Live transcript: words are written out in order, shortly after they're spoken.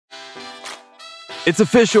It's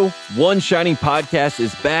official. One Shining Podcast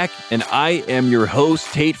is back, and I am your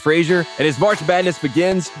host, Tate Frazier. And as March Madness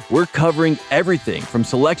begins, we're covering everything from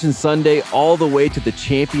Selection Sunday all the way to the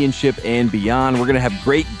championship and beyond. We're going to have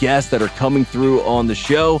great guests that are coming through on the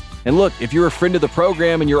show. And look, if you're a friend of the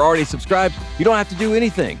program and you're already subscribed, you don't have to do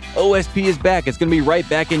anything. OSP is back. It's going to be right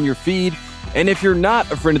back in your feed. And if you're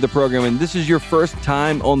not a friend of the program and this is your first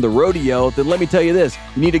time on the rodeo, then let me tell you this.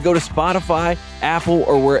 You need to go to Spotify, Apple,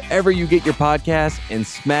 or wherever you get your podcasts and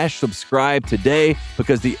smash subscribe today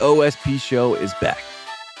because the OSP show is back.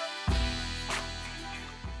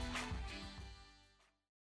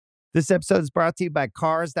 This episode is brought to you by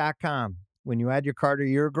Cars.com. When you add your car to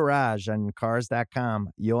your garage on Cars.com,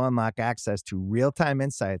 you'll unlock access to real-time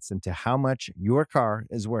insights into how much your car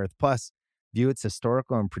is worth. Plus, view its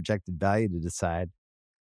historical and projected value to decide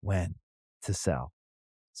when to sell.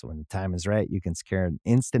 So when the time is right, you can secure an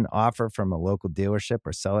instant offer from a local dealership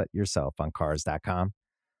or sell it yourself on Cars.com.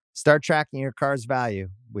 Start tracking your car's value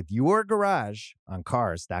with your garage on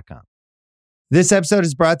Cars.com. This episode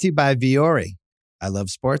is brought to you by Viore. I love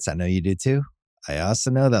sports. I know you do too. I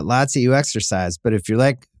also know that lots of you exercise, but if you're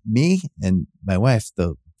like me and my wife,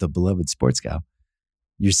 the beloved sports gal,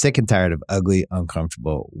 you're sick and tired of ugly,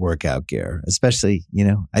 uncomfortable workout gear. Especially,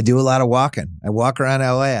 I do a lot of walking. I walk around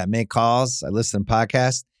LA. I make calls. I listen to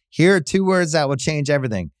podcasts. Here are two words that will change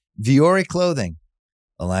everything. Viore Clothing,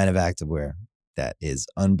 a line of activewear that is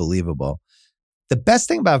unbelievable. The best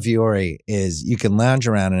thing about Viore is you can lounge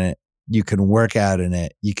around in it. You can work out in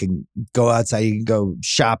it. You can go outside. You can go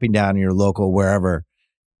shopping down in your local wherever.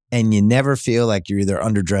 And you never feel like you're either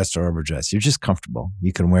underdressed or overdressed. You're just comfortable.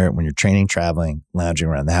 You can wear it when you're training, traveling, lounging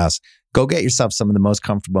around the house. Go get yourself some of the most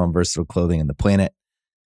comfortable and versatile clothing on the planet.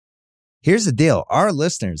 Here's the deal. Our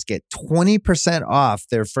listeners get 20% off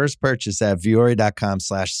their first purchase at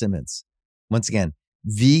Viore.com/Simmons. Once again,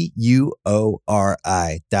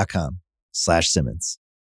 VUORI.com/Simmons.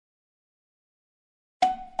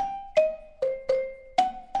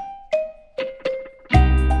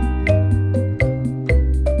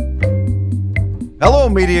 Hello,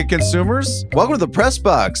 media consumers. Welcome to the Press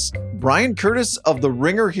Box. Brian Curtis of The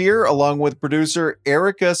Ringer here, along with producer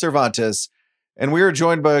Erica Cervantes. And we are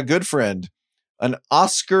joined by a good friend, an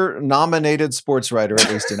Oscar-nominated sports writer,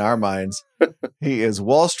 at least in our minds. He is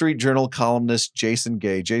Wall Street Journal columnist Jason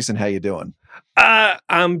Gay. Jason, how you doing?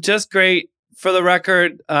 I'm just great. For the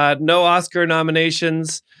record, no Oscar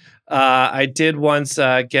nominations. I did once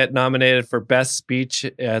get nominated for Best Speech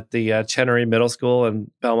at the Chenery Middle School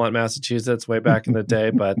in Belmont, Massachusetts, way back in the day.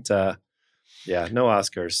 But yeah, no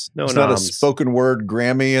Oscars. No noms. Not a spoken word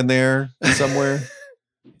Grammy in there somewhere?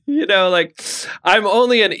 I'm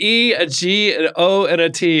only an E, a G, an O, and a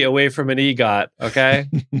T away from an EGOT, okay?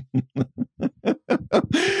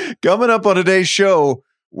 Coming up on today's show,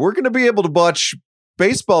 we're going to be able to watch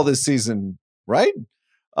baseball this season, right?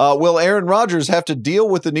 Will Aaron Rodgers have to deal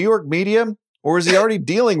with the New York media, or is he already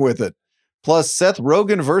dealing with it? Plus, Seth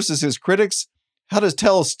Rogen versus his critics. How to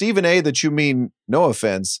tell Stephen A. that you mean no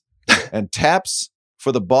offense, and taps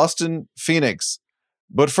for the Boston Phoenix.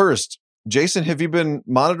 But first, Jason, have you been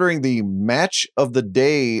monitoring the match of the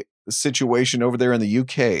day situation over there in the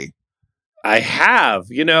UK? I have.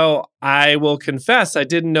 I will confess I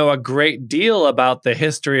didn't know a great deal about the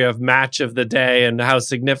history of match of the day and how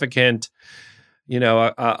significant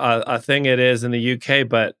a thing it is in the UK,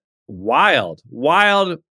 but wild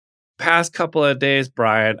past couple of days,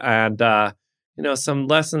 Brian, and, some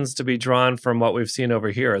lessons to be drawn from what we've seen over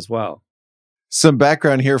here as well. Some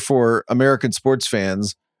background here for American sports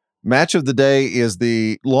fans. Match of the Day is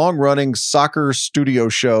the long-running soccer studio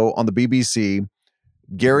show on the BBC.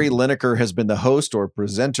 Gary Lineker has been the host or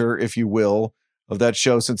presenter, if you will, of that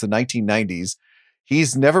show since the 1990s.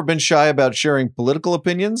 He's never been shy about sharing political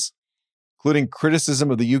opinions, including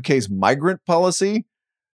criticism of the UK's migrant policy.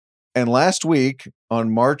 And last week,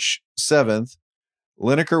 on March 7th,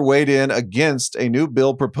 Lineker weighed in against a new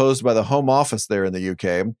bill proposed by the Home Office there in the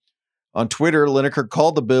UK. On Twitter, Lineker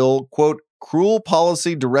called the bill, quote, cruel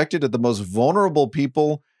policy directed at the most vulnerable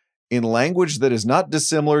people in language that is not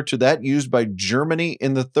dissimilar to that used by Germany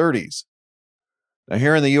in the 30s. Now,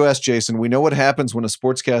 here in the U.S., Jason, we know what happens when a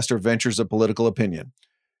sportscaster ventures a political opinion.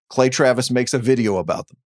 Clay Travis makes a video about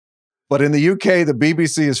them. But in the UK, the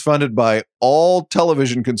BBC is funded by all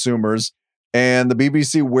television consumers, and the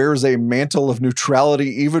BBC wears a mantle of neutrality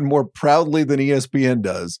even more proudly than ESPN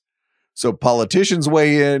does. So politicians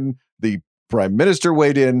weigh in, the prime minister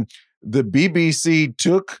weighed in, the BBC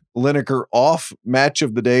took Lineker off Match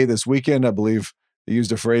of the Day this weekend. I believe they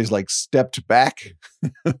used a phrase like stepped back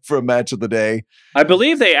from Match of the Day. I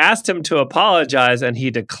believe they asked him to apologize and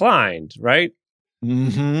he declined, right?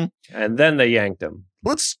 Mm-hmm. And then they yanked him.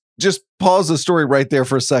 Let's just pause the story right there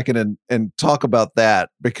for a second and talk about that,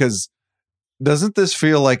 because doesn't this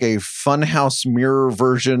feel like a funhouse mirror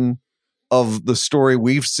version of the story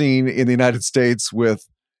we've seen in the United States with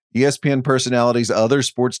ESPN personalities, other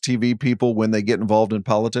sports TV people when they get involved in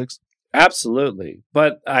politics? Absolutely.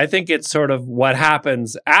 But I think it's sort of what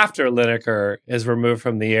happens after Lineker is removed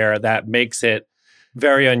from the air that makes it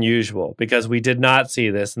very unusual, because we did not see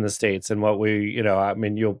this in the States. And what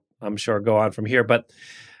you'll, I'm sure, go on from here, but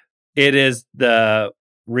it is the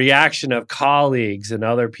reaction of colleagues and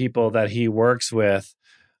other people that he works with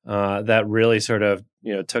that really sort of,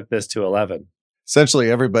 took this to 11. Essentially,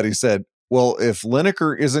 everybody said, well, if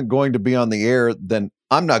Lineker isn't going to be on the air, then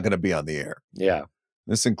I'm not going to be on the air. Yeah.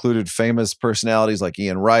 This included famous personalities like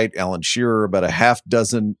Ian Wright, Alan Shearer, about a half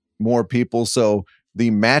dozen more people. So the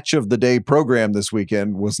match of the day program this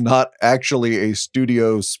weekend was not actually a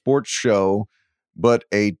studio sports show, but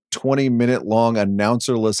a 20-minute long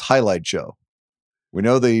announcerless highlight show. We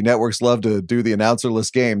know the networks love to do the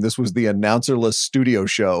announcerless game. This was the announcerless studio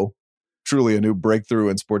show. Truly a new breakthrough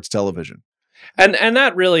in sports television. And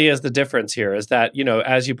that really is the difference here, is that,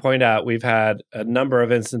 as you point out, we've had a number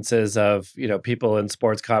of instances of, people in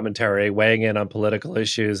sports commentary weighing in on political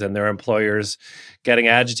issues and their employers getting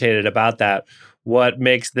agitated about that. What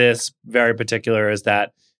makes this very particular is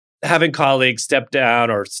that having colleagues step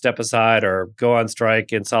down or step aside or go on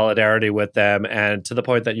strike in solidarity with them, and to the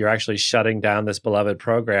point that you're actually shutting down this beloved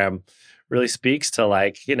program, really speaks to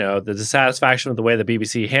the dissatisfaction with the way the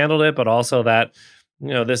BBC handled it, but also that,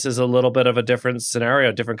 this is a little bit of a different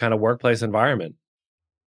scenario, different kind of workplace environment.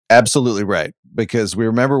 Absolutely right. Because we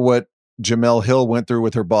remember what Jamel Hill went through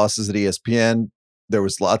with her bosses at ESPN. There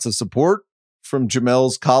was lots of support from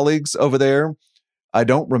Jamel's colleagues over there. I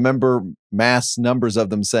don't remember mass numbers of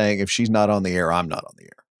them saying, if she's not on the air, I'm not on the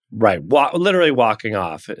air. Right. Literally walking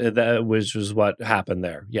off, which was what happened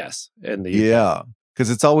there. Yes. In the UK. Yeah. Because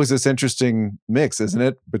it's always this interesting mix, isn't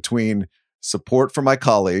it? Between support for my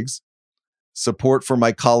colleagues, support for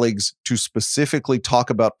my colleagues to specifically talk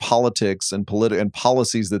about politics and and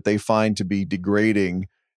policies that they find to be degrading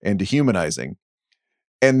and dehumanizing.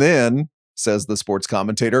 And then, says the sports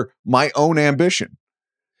commentator, my own ambition,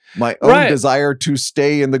 my own desire to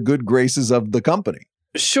stay in the good graces of the company.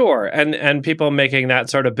 Sure. And people making that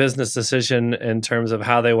sort of business decision in terms of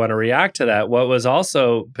how they want to react to that. What was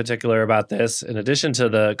also particular about this, in addition to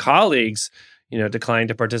the colleagues, declining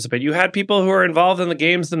to participate, you had people who are involved in the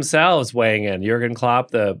games themselves weighing in. Jurgen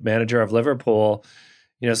Klopp, the manager of Liverpool,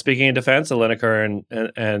 speaking in defense of Lineker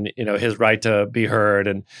and his right to be heard,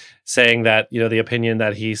 and saying that, the opinion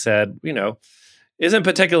that he said, isn't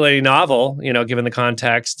particularly novel, given the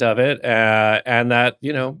context of it, and that,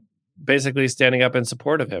 basically standing up in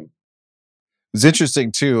support of him. It's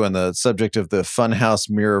interesting, too, on the subject of the funhouse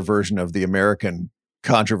mirror version of the American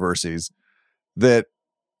controversies, that,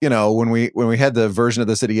 when we had the version of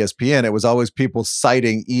this at ESPN, it was always people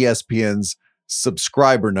citing ESPN's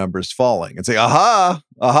subscriber numbers falling and say, aha,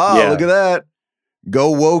 look at that. Go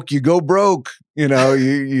woke, you go broke.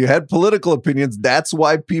 You had political opinions. That's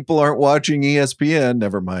why people aren't watching ESPN.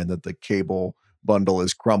 Never mind that the cable bundle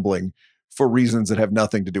is crumbling for reasons that have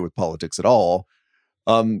nothing to do with politics at all.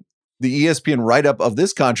 The ESPN write-up of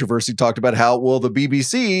this controversy talked about how, well, the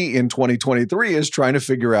BBC in 2023 is trying to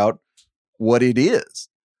figure out what it is.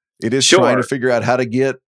 It is trying to figure out how to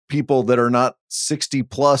get people that are not 60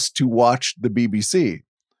 plus to watch the BBC.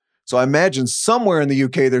 So I imagine somewhere in the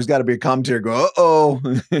UK, there's got to be a commentator go, uh-oh,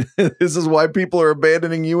 this is why people are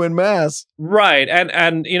abandoning you en masse. Right. And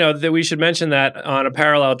that we should mention that on a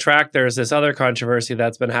parallel track, there's this other controversy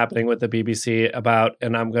that's been happening with the BBC about,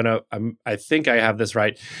 and I think I have this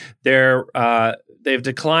right. They've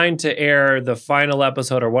declined to air the final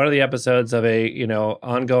episode or one of the episodes of a,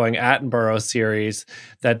 ongoing Attenborough series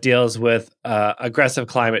that deals with aggressive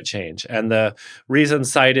climate change. And the reason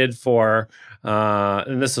cited for,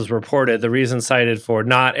 and this was reported, the reason cited for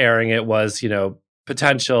not airing it was,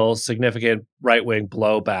 potential significant right-wing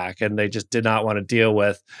blowback, and they just did not want to deal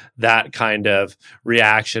with that kind of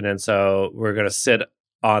reaction. And so we're going to sit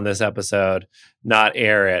on this episode, not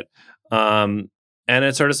air it. And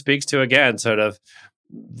it sort of speaks to, again, sort of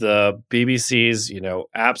the BBC's,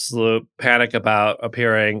 absolute panic about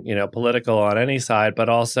appearing, political on any side, but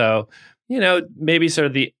also, maybe sort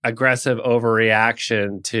of the aggressive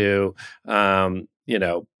overreaction to,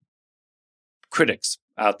 critics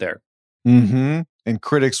out there. Mm-hmm. And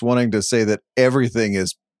critics wanting to say that everything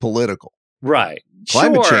is political. Right.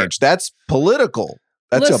 Climate change, that's political.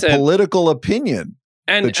 That's a political opinion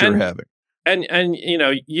that you're having. And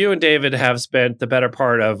you and David have spent the better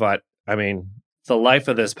part of the life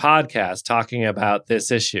of this podcast talking about this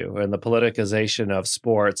issue and the politicization of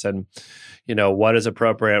sports and, what is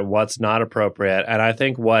appropriate, what's not appropriate. And I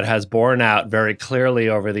think what has borne out very clearly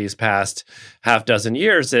over these past half dozen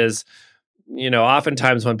years is,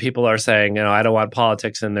 oftentimes when people are saying, I don't want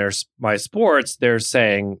politics in my sports, they're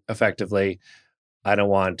saying effectively, I don't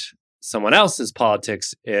want someone else's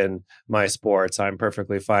politics in my sports. I'm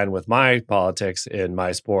perfectly fine with my politics in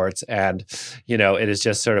my sports. And, it is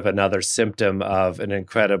just sort of another symptom of an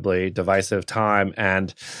incredibly divisive time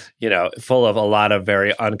and, full of a lot of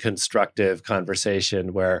very unconstructive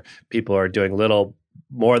conversation where people are doing little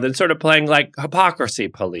more than sort of playing like hypocrisy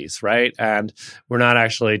police, right? And we're not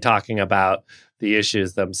actually talking about the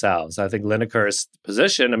issues themselves. I think Lineker's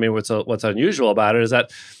position, what's unusual about it is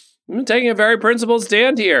that I'm taking a very principled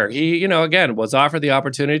stand here. He, again, was offered the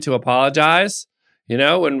opportunity to apologize,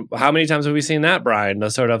 and how many times have we seen that, Brian? The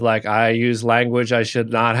sort of like, I use language I should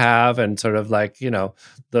not have, and sort of like,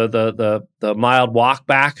 the mild walk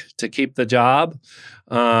back to keep the job.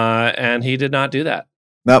 And he did not do that.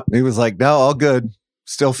 Nope. He was like, no, all good.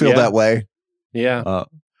 Still feel that way. Yeah.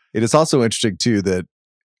 It is also interesting, too, that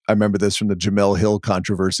I remember this from the Jamel Hill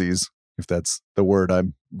controversies, if that's the word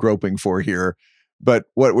I'm groping for here. But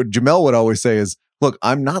what Jamel would always say is, look,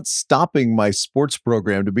 I'm not stopping my sports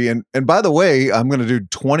program to be in. And by the way, I'm going to do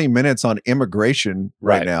 20 minutes on immigration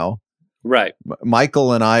right now. Right.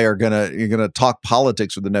 Michael and I you're going to talk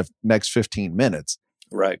politics for the next 15 minutes.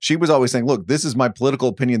 Right. She was always saying, look, this is my political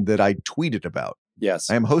opinion that I tweeted about.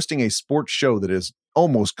 Yes. I am hosting a sports show that is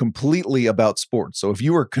almost completely about sports. So if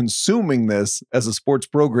you are consuming this as a sports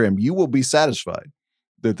program, you will be satisfied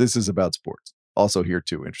that this is about sports. Also here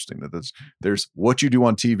too, interesting that there's what you do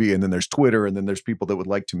on TV, and then there's Twitter, and then there's people that would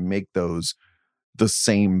like to make those the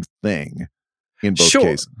same thing in both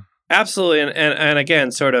cases. Absolutely. And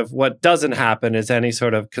again, sort of what doesn't happen is any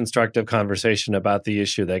sort of constructive conversation about the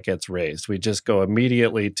issue that gets raised. We just go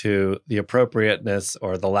immediately to the appropriateness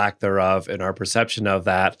or the lack thereof in our perception of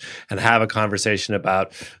that and have a conversation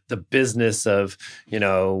about the business of,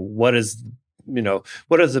 what is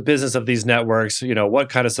the business of these networks? What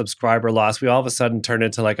kind of subscriber loss? We all of a sudden turn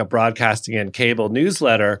into like a broadcasting and cable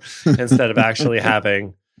newsletter instead of actually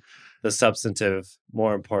having the substantive,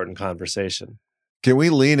 more important conversation. Can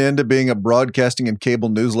we lean into being a broadcasting and cable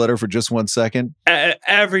newsletter for just 1 second?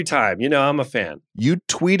 Every time. I'm a fan. You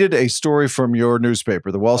tweeted a story from your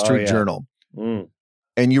newspaper, the Wall Street Journal.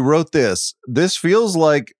 And you wrote this. This feels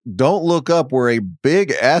like Don't Look Up, where a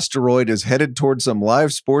big asteroid is headed towards some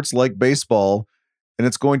live sports like baseball, and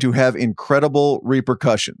it's going to have incredible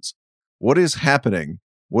repercussions. What is happening?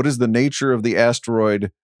 What is the nature of the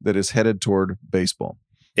asteroid that is headed toward baseball?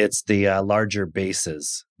 It's the larger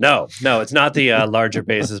bases. No, it's not the larger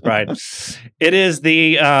bases, Brian. It is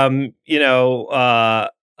the,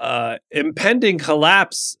 impending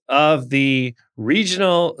collapse of the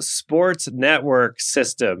regional sports network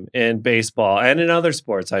system in baseball and in other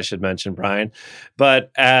sports, I should mention, Brian. But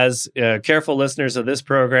as careful listeners of this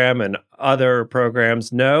program and other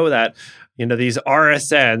programs know that, these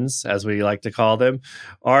RSNs, as we like to call them,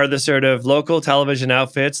 are the sort of local television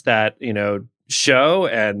outfits that, show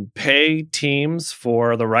and pay teams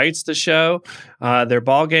for the rights to show their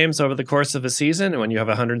ball games over the course of a season. And when you have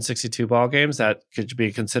 162 ball games, that could be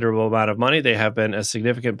a considerable amount of money. They have been a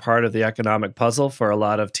significant part of the economic puzzle for a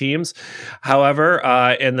lot of teams. However,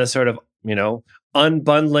 in the sort of,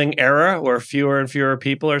 unbundling era where fewer and fewer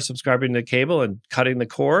people are subscribing to cable and cutting the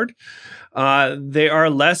cord, they are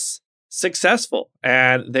less successful,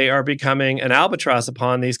 and they are becoming an albatross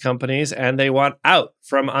upon these companies, and they want out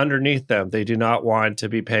from underneath them. They do not want to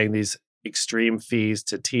be paying these extreme fees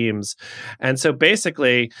to teams. And so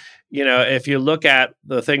basically, if you look at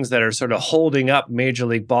the things that are sort of holding up major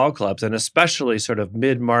league ball clubs, and especially sort of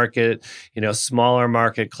mid-market, smaller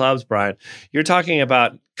market clubs, Brian, you're talking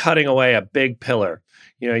about cutting away a big pillar.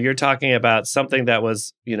 You're talking about something that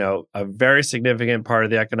was, a very significant part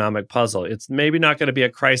of the economic puzzle. It's maybe not going to be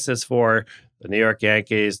a crisis for the New York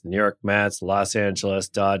Yankees, the New York Mets, the Los Angeles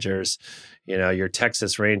Dodgers, your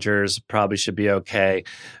Texas Rangers probably should be okay.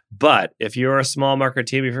 But if you're a small market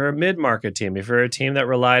team, if you're a mid-market team, if you're a team that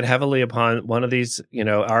relied heavily upon one of these,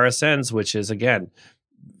 RSNs, which is, again,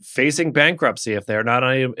 facing bankruptcy if they're not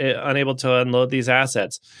unable to unload these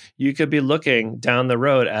assets, you could be looking down the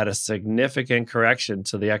road at a significant correction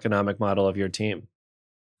to the economic model of your team.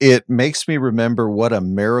 It makes me remember what a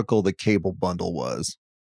miracle the cable bundle was.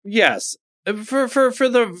 Yes, for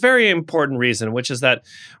the very important reason, which is that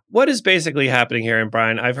what is basically happening here, and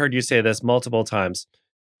Brian, I've heard you say this multiple times,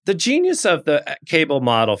 the genius of the cable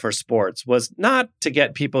model for sports was not to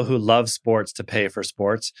get people who love sports to pay for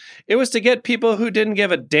sports. It was to get people who didn't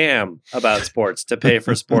give a damn about sports to pay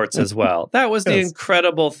for sports as well. That was the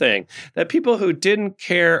incredible thing, that people who didn't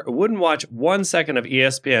care, wouldn't watch 1 second of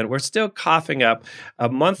ESPN, were still coughing up a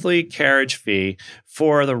monthly carriage fee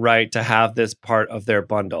for the right to have this part of their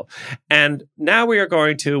bundle. And now we are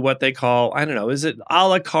going to what they call, I don't know, is it a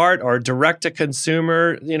la carte or direct to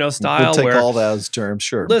consumer, style? We'll take all those terms,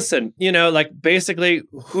 sure. Listen, like basically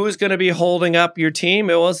who's going to be holding up your team?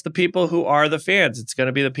 Well, it's the people who are the fans. It's going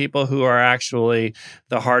to be the people who are actually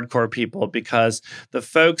the hardcore people, because the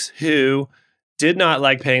folks who did not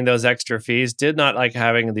like paying those extra fees, did not like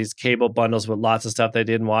having these cable bundles with lots of stuff they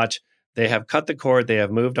didn't watch, they have cut the cord. They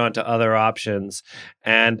have moved on to other options.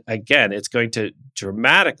 And again, it's going to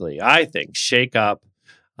dramatically, I think, shake up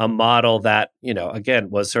a model that, again,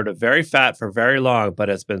 was sort of very fat for very long, but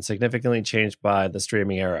has been significantly changed by the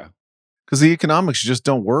streaming era. Because the economics just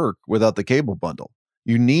don't work without the cable bundle.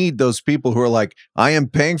 You need those people who are like, I am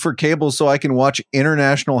paying for cable so I can watch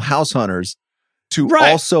International House Hunters, to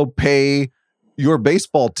also pay your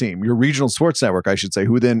baseball team, your regional sports network, I should say,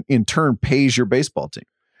 who then in turn pays your baseball team.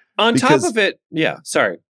 On top of it,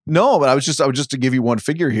 sorry. No, but I was just to give you one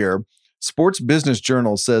figure here. Sports Business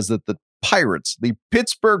Journal says that the Pirates, the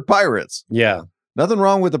Pittsburgh Pirates, nothing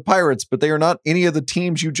wrong with the Pirates, but they are not any of the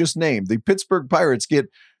teams you just named. The Pittsburgh Pirates get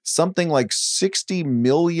something like $60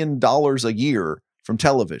 million a year from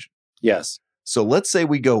television. Yes. So let's say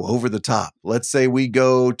we go over the top. Let's say we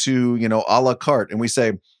go to, a la carte, and we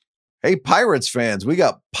say, hey, Pirates fans, we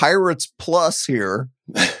got Pirates Plus here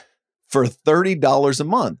for $30 a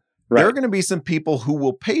month. There are going to be some people who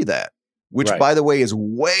will pay that, which, by the way, is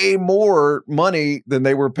way more money than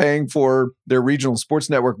they were paying for their regional sports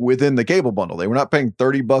network within the cable bundle. They were not paying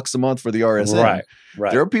 $30 a month for the RSN.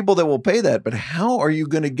 Right. There are people that will pay that, but how are you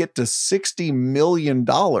going to get to $60 million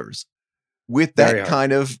with that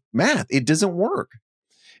kind of math? It doesn't work.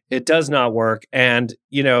 It does not work. And,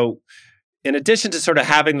 in addition to sort of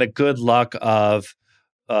having the good luck of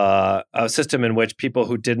a system in which people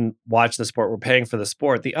who didn't watch the sport were paying for the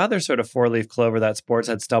sport, the other sort of four-leaf clover that sports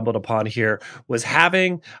had stumbled upon here was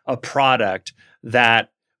having a product that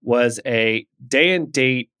was a day and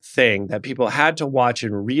date thing that people had to watch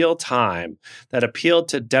in real time, that appealed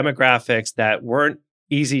to demographics that weren't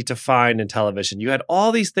easy to find in television. You had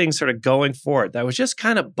all these things sort of going for it. That was just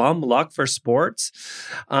kind of bum luck for sports.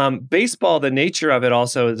 Baseball, the nature of it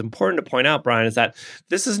also is important to point out, Brian, is that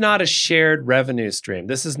this is not a shared revenue stream.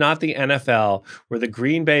 This is not the NFL where the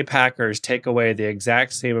Green Bay Packers take away the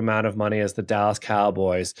exact same amount of money as the Dallas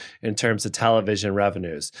Cowboys in terms of television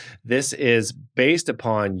revenues. This is based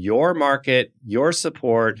upon your market, your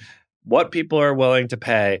support, what people are willing to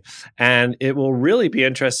pay. And it will really be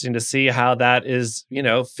interesting to see how that is,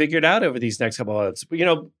 figured out over these next couple of months.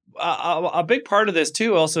 A big part of this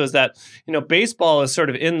too also is that, baseball is sort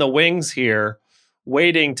of in the wings here,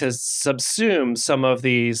 waiting to subsume some of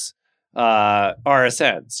these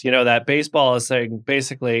RSNs. That baseball is saying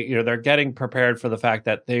basically, they're getting prepared for the fact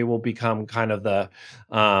that they will become kind of the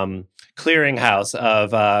clearinghouse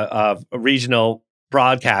of regional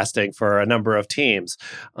broadcasting for a number of teams.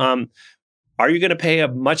 Are you going to pay a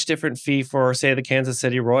much different fee for, say, the Kansas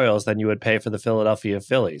City Royals than you would pay for the Philadelphia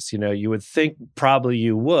Phillies? You would think probably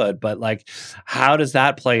you would, but how does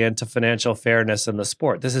that play into financial fairness in the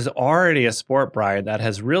sport? This is already a sport, Brian, that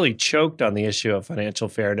has really choked on the issue of financial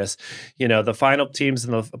fairness. The final teams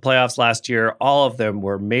in the playoffs last year, all of them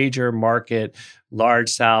were major market, large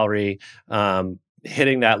salary,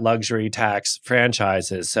 hitting that luxury tax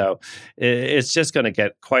franchises. So it's just going to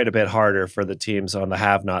get quite a bit harder for the teams on the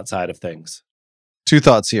have-not side of things. Two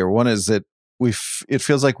thoughts here. One is that it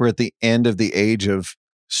feels like we're at the end of the age of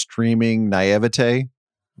streaming naivete.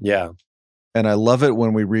 Yeah. And I love it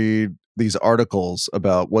when we read these articles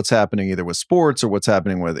about what's happening either with sports or what's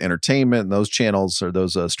happening with entertainment and those channels or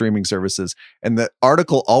those streaming services. And the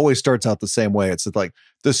article always starts out the same way. It's like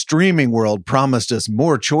the streaming world promised us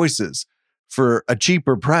more choices for a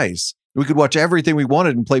cheaper price. We could watch everything we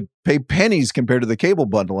wanted and pay pennies compared to the cable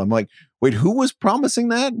bundle. I'm like, wait, who was promising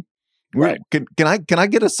that? Right. Can I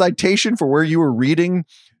get a citation for where you were reading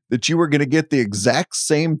that you were going to get the exact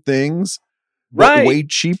same things, but way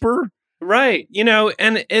cheaper? Right.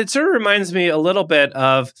 And it sort of reminds me a little bit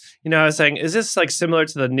of, I was saying, is this similar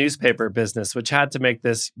to the newspaper business, which had to make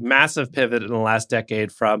this massive pivot in the last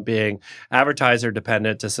decade from being advertiser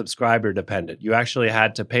dependent to subscriber dependent. You actually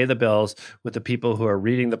had to pay the bills with the people who are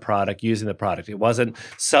reading the product, using the product. It wasn't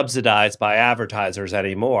subsidized by advertisers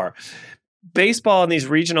anymore. baseball and these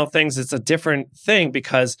regional things, it's a different thing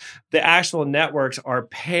because the actual networks are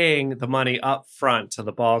paying the money up front to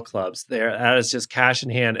the ball clubs. That is just cash in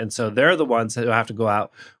hand. And so they're the ones that have to go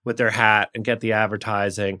out with their hat and get the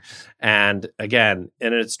advertising. And again,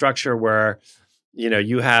 in a structure where,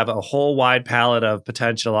 you have a whole wide palette of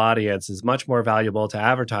potential audience is much more valuable to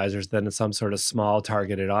advertisers than some sort of small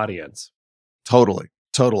targeted audience. Totally.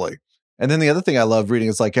 And then the other thing I love reading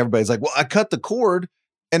is like, everybody's like, well, I cut the cord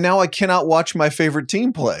and now I cannot watch my favorite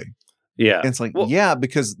team play. Yeah. And it's like, yeah,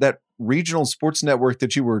 because that regional sports network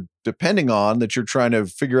that you were depending on, that you're trying to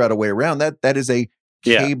figure out a way around, that is a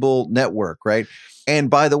cable network, right? And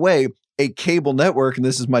by the way, a cable network, and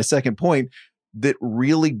this is my second point, that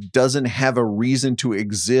really doesn't have a reason to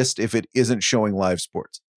exist if it isn't showing live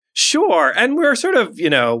sports. Sure. And we're sort of,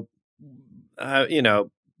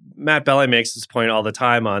 Matt Belli makes this point all the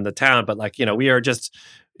time on The Town, but we are just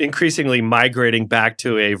increasingly migrating back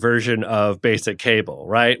to a version of basic cable,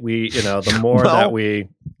 right? We, the more that we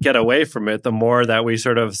get away from it, the more that we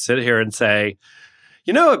sort of sit here and say,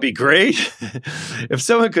 it'd be great if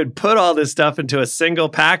someone could put all this stuff into a single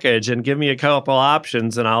package and give me a couple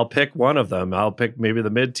options and I'll pick one of them. I'll pick maybe the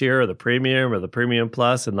mid-tier or the premium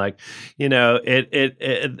plus. And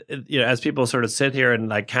as people sort of sit here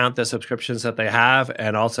and count the subscriptions that they have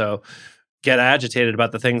and also get agitated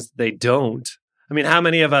about the things they don't. I mean, how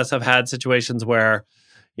many of us have had situations where,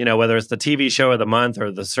 whether it's the TV show of the month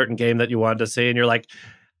or the certain game that you wanted to see, and you're like,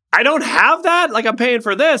 I don't have that. I'm paying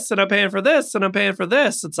for this and I'm paying for this and I'm paying for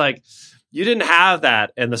this. It's like, you didn't have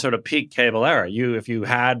that in the sort of peak cable era. If you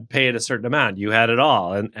had paid a certain amount, you had it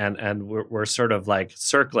all. And we're sort of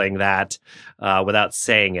circling that without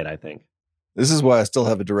saying it, I think. This is why I still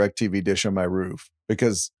have a DirecTV dish on my roof,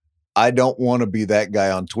 because I don't want to be that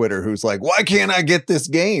guy on Twitter who's like, why can't I get this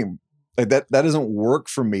game? That doesn't work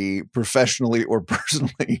for me professionally or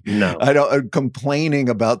personally. No, complaining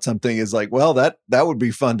about something is like, well, that would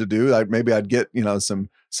be fun to do. Maybe I'd get,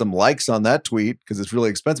 some likes on that tweet because it's really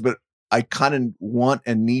expensive, but I kind of want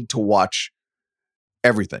and need to watch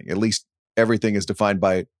everything. At least everything is defined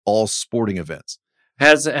by all sporting events.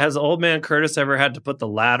 Has old man Curtis ever had to put the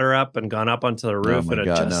ladder up and gone up onto the roof and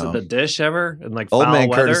adjusted the dish ever? And old man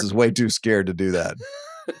weather? Curtis is way too scared to do that.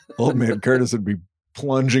 Old man Curtis would be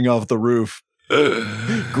plunging off the roof,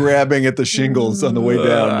 grabbing at the shingles on the way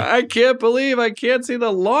down. I can't believe I can't see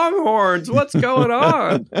the Longhorns. What's going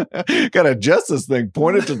on? Got to adjust this thing,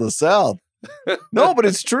 point it to the south. No, but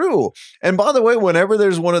it's true. And by the way, whenever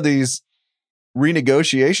there's one of these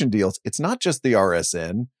renegotiation deals, it's not just the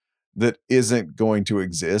RSN that isn't going to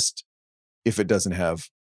exist if it doesn't have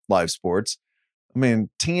live sports. I mean,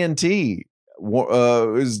 TNT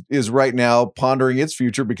is right now pondering its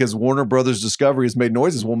future because Warner Brothers Discovery has made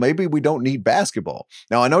noises. Well, maybe we don't need basketball.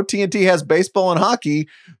 Now, I know TNT has baseball and hockey,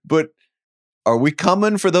 but are we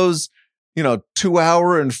coming for those,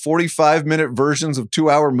 2-hour and 45-minute versions of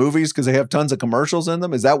 2-hour movies because they have tons of commercials in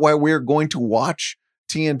them? Is that why we're going to watch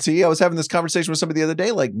TNT? I was having this conversation with somebody the other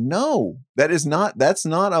day. Like, no, that's not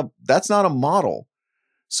a model.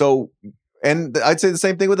 So, and I'd say the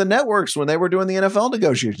same thing with the networks when they were doing the NFL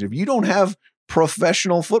negotiations. If you don't have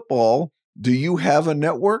professional football, do you have a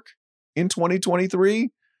network in 2023?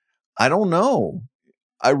 I don't know.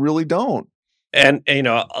 I really don't. And,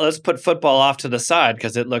 let's put football off to the side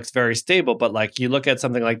because it looks very stable. But you look at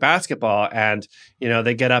something like basketball and,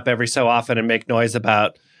 they get up every so often and make noise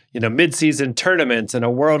about, mid-season tournaments and a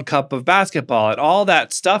World Cup of basketball. And all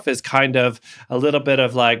that stuff is kind of a little bit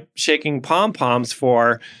of shaking pom-poms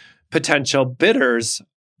for potential bidders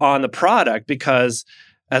on the product because,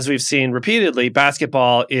 as we've seen repeatedly,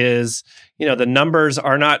 basketball is, the numbers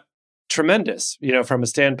are not tremendous, from a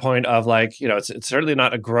standpoint of it's certainly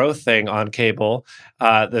not a growth thing on cable.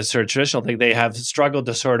 The sort of traditional thing, they have struggled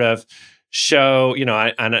to sort of show,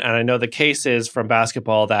 and I know the case is from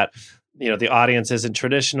basketball that, the audience isn't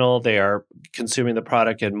traditional. They are consuming the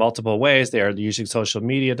product in multiple ways. They are using social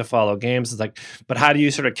media to follow games. It's but how do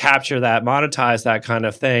you sort of capture that, monetize that kind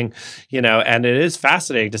of thing? And it is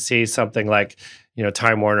fascinating to see something like,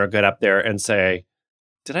 Time Warner get up there and say,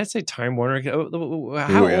 did I say Time Warner?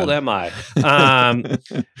 How old am I?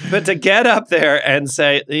 But to get up there and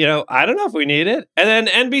say, I don't know if we need it. And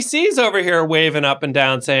then NBC's over here waving up and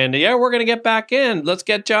down saying, yeah, we're going to get back in. Let's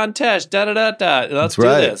get John Tesh. Let's do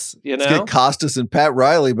this. Let's get Costas and Pat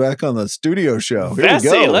Riley back on the studio show. Here Vesey,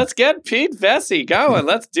 we go. Let's get Pete Vesey going.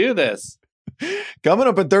 Let's do this. Coming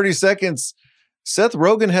up in 30 seconds, Seth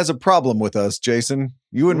Rogen has a problem with us, Jason.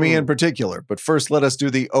 You and me in particular. But first, let us do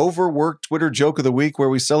the overworked Twitter joke of the week where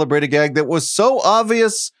we celebrate a gag that was so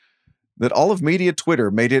obvious that all of media Twitter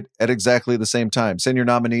made it at exactly the same time. Send your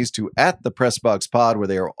nominees to @thepressboxpod where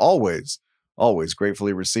they are always Always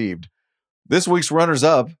gratefully received. This week's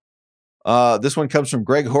runners-up, this one comes from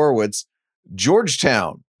Greg Horowitz.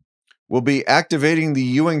 Georgetown will be activating the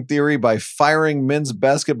Ewing theory by firing men's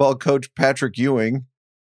basketball coach Patrick Ewing.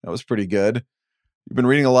 That was pretty good. You've been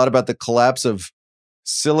reading a lot about the collapse of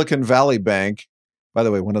Silicon Valley Bank. By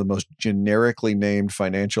the way, one of the most generically named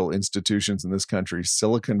financial institutions in this country,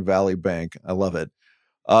 Silicon Valley Bank. I love it.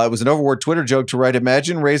 It was an overword Twitter joke to write,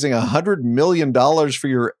 imagine raising $100 million for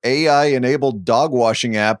your AI-enabled dog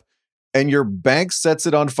washing app, and your bank sets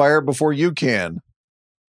it on fire before you can.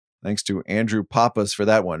 Thanks to Andrew Pappas for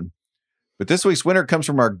that one. But this week's winner comes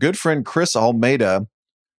from our good friend Chris Almeida,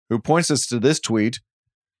 who points us to this tweet,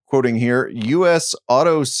 quoting here, U.S.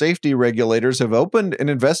 auto safety regulators have opened an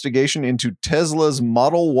investigation into Tesla's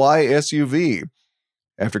Model Y SUV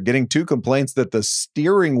after getting 2 complaints that the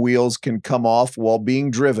steering wheels can come off while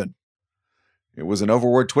being driven. It was an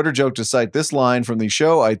overword Twitter joke to cite this line from the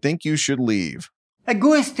show, I Think You Should Leave. A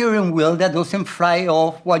good steering wheel that doesn't fly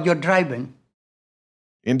off while you're driving.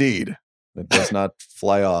 Indeed, that does not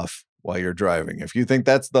fly off while you're driving. If you think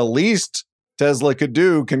that's the least Tesla could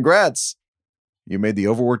do, congrats. You made the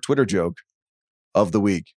overword Twitter joke of the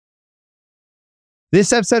week.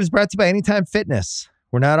 This episode is brought to you by Anytime Fitness.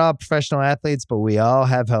 We're not all professional athletes, but we all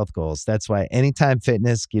have health goals. That's why Anytime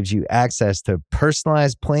Fitness gives you access to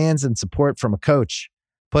personalized plans and support from a coach.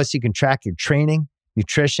 Plus, you can track your training,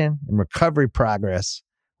 nutrition, and recovery progress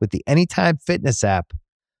with the Anytime Fitness app,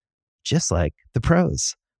 just like the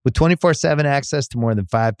pros. With 24/7 access to more than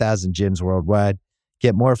 5,000 gyms worldwide,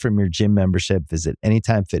 get more from your gym membership. Visit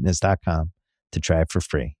anytimefitness.com to try it for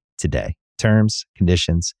free today. Terms,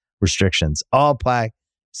 conditions, restrictions all apply.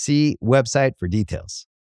 See website for details.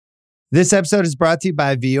 This episode is brought to you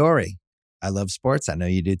by Viore. I love sports. I know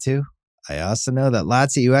you do too. I also know that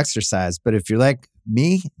lots of you exercise, but if you're like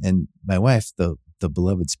me and my wife, the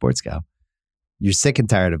beloved sports gal, you're sick and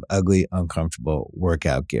tired of ugly, uncomfortable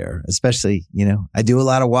workout gear. Especially, I do a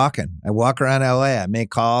lot of walking. I walk around LA. I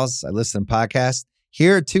make calls. I listen to podcasts.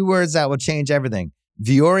 Here are 2 words that will change everything.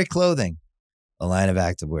 Viore Clothing, a line of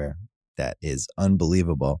activewear that is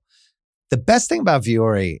unbelievable. The best thing about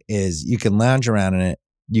Viore is you can lounge around in it.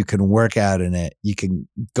 You can work out in it. You can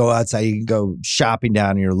go outside. You can go shopping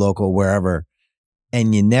down in your local wherever.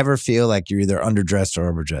 And you never feel like you're either underdressed or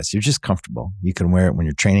overdressed. You're just comfortable. You can wear it when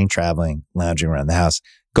you're training, traveling, lounging around the house.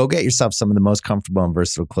 Go get yourself some of the most comfortable and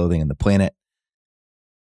versatile clothing on the planet.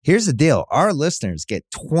 Here's the deal. Our listeners get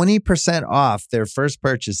 20% off their first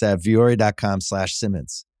purchase at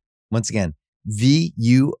Viore.com/Simmons. Once again,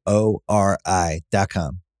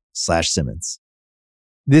 VUORI.com/Simmons.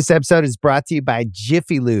 This episode is brought to you by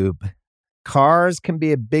Jiffy Lube. Cars can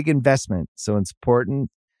be a big investment, so it's important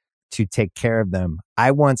to take care of them.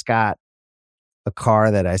 I once got a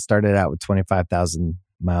car that I started out with 25,000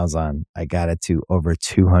 miles on. I got it to over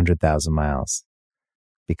 200,000 miles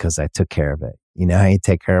because I took care of it. You know how you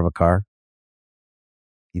take care of a car?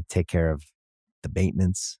 You take care of the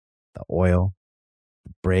maintenance, the oil,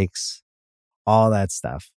 the brakes, all that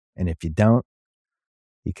stuff. And if you don't,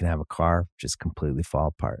 you can have a car just completely fall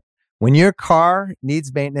apart. When your car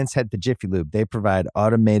needs maintenance, head to Jiffy Lube. They provide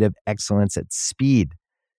automotive excellence at speed.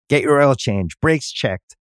 Get your oil change, brakes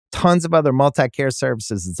checked, tons of other multi-care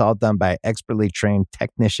services. It's all done by expertly trained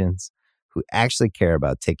technicians who actually care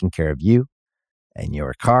about taking care of you and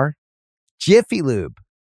your car. Jiffy Lube,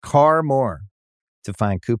 car more. To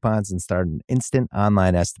find coupons and start an instant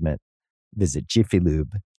online estimate, visit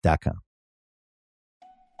jiffylube.com.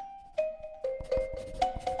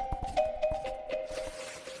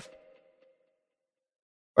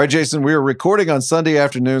 All right, Jason, we are recording on Sunday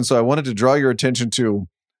afternoon, so I wanted to draw your attention to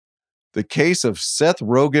the case of Seth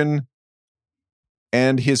Rogen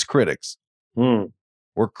and his critics, or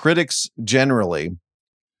critics generally.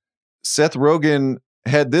 Seth Rogen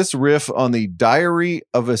had this riff on the Diary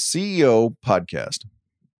of a CEO podcast.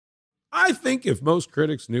 I think if most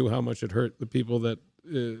critics knew how much it hurt the people that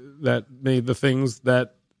made the things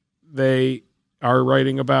that they are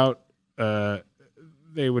writing about,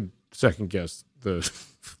 they would second guess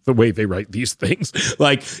the way they write these things.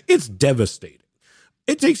 Like, it's devastating.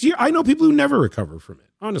 It takes years. I know people who never recover from it.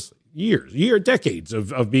 Honestly, decades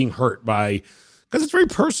of being hurt by, because it's very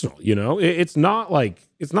personal. It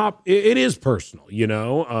is personal.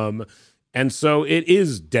 And so it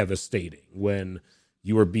is devastating when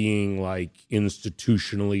you are being like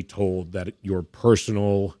institutionally told that your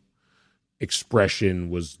personal expression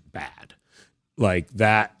was bad. Like,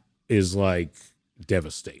 that is like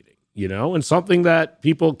devastating. And something that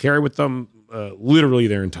people carry with them literally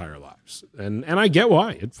their entire lives. And I get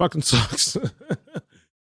why. It fucking sucks.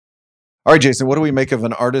 All right, Jason, what do we make of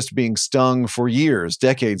an artist being stung for years,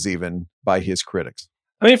 decades even, by his critics?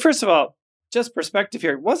 I mean, first of all, just perspective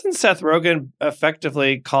here. Wasn't Seth Rogen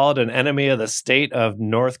effectively called an enemy of the state of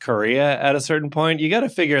North Korea at a certain point? You got to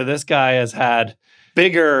figure this guy has had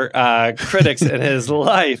bigger critics in his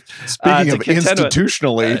life. Speaking of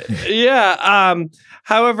institutionally.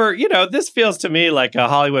 However, this feels to me like a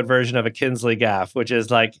Hollywood version of a Kinsley gaffe, which is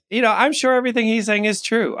like, I'm sure everything he's saying is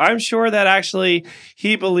true. I'm sure that actually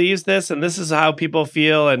he believes this and this is how people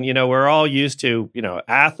feel. And, we're all used to,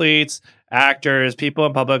 athletes, actors, people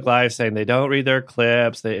in public life saying they don't read their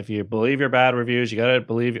clips. If you believe your bad reviews, you got to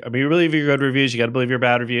believe, you believe your good reviews, you got to believe your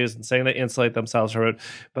bad reviews, and saying they insulate themselves from it.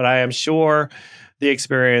 But I am sure the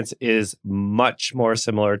experience is much more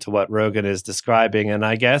similar to what Rogen is describing. And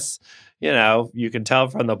I guess, you can tell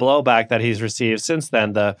from the blowback that he's received since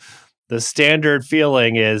then, the standard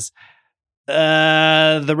feeling is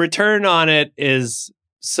the return on it is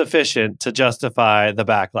sufficient to justify the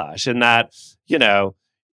backlash. And that,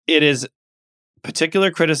 it is particular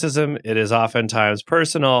criticism. It is oftentimes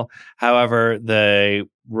personal. However, the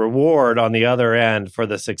reward on the other end for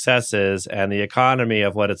the successes and the economy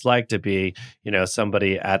of what it's like to be,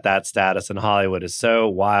 somebody at that status in Hollywood is so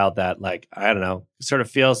wild that, I don't know, sort of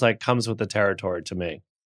feels like comes with the territory to me.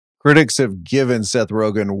 Critics have given Seth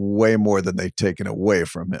Rogen way more than they've taken away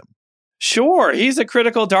from him. Sure, he's a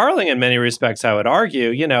critical darling in many respects, I would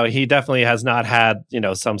argue. He definitely has not had,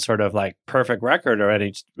 some sort of perfect record or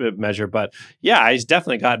any measure. But yeah, he's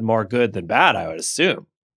definitely gotten more good than bad, I would assume.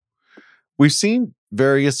 We've seen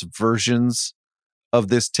various versions of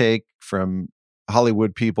this take from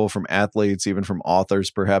Hollywood people, from athletes, even from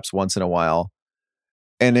authors, perhaps once in a while.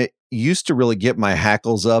 And it used to really get my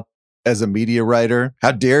hackles up as a media writer.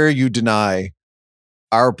 How dare you deny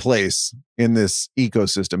our place in this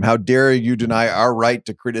ecosystem? How dare you deny our right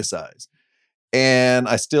to criticize? And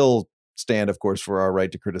I still stand, of course, for our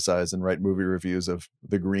right to criticize and write movie reviews of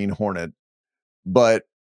The Green Hornet. But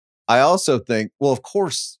I also think, well, of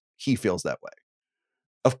course he feels that way.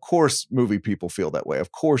 Of course movie people feel that way.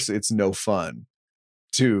 Of course it's no fun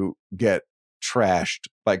to get trashed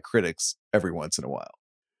by critics every once in a while.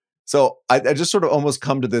 So I just sort of almost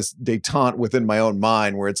come to this detente within my own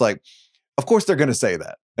mind where it's like, of course they're going to say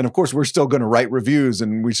that. And of course we're still going to write reviews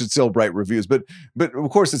and we should still write reviews. But of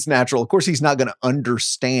course it's natural. Of course he's not going to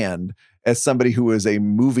understand, as somebody who is a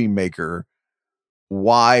movie maker,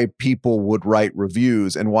 why people would write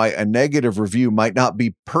reviews and why a negative review might not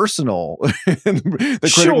be personal.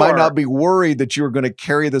 The critic might not be worried that you're going to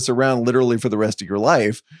carry this around literally for the rest of your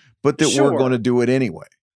life, but that we're going to do it anyway.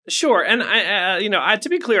 Sure. And I to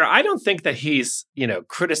be clear, I don't think that he's,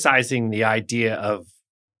 criticizing the idea of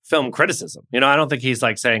film criticism. I don't think he's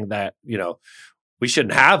saying that, we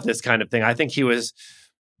shouldn't have this kind of thing. I think he was,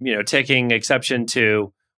 taking exception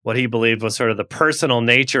to what he believed was sort of the personal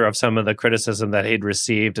nature of some of the criticism that he'd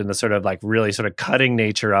received and the sort of really sort of cutting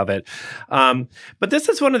nature of it. But this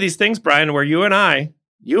is one of these things, Brian, where you and I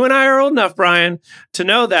are old enough, Brian, to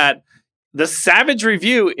know that the savage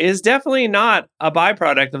review is definitely not a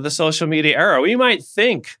byproduct of the social media era. We might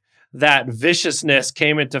think that viciousness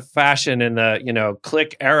came into fashion in the,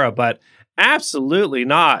 click era, but absolutely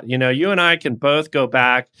not. You and I can both go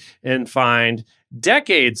back and find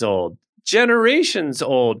decades old, generations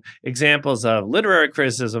old examples of literary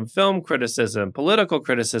criticism, film criticism, political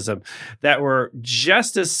criticism that were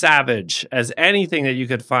just as savage as anything that you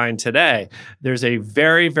could find today. There's a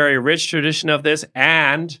very, very rich tradition of this,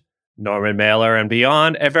 and Norman Mailer and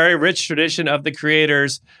beyond, a very rich tradition of the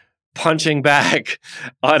creators punching back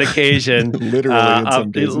on occasion,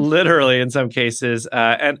 literally in some cases.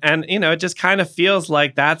 And it just kind of feels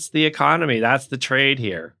like that's the economy. That's the trade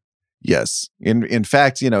here. Yes. In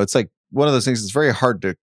fact, it's like one of those things that's very hard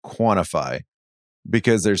to quantify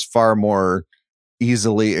because there's far more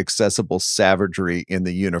easily accessible savagery in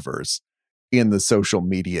the universe in the social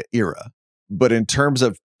media era. But in terms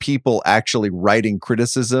of people actually writing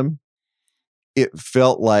criticism, it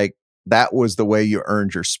felt like that was the way you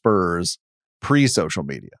earned your spurs pre-social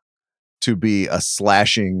media, to be a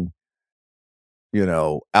slashing,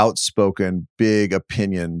 outspoken, big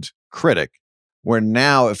opinioned critic, where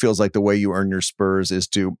now it feels like the way you earn your spurs is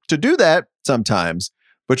to do that sometimes,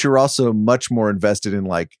 but you're also much more invested in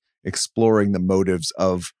exploring the motives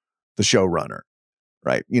of the showrunner,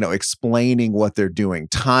 right? Explaining what they're doing,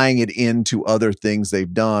 tying it into other things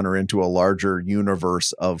they've done or into a larger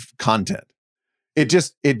universe of content. It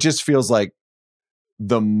just feels like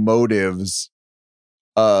the motives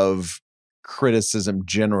of criticism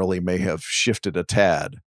generally may have shifted a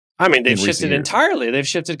tad. I mean, they've shifted entirely. They've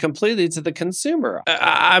shifted completely to the consumer.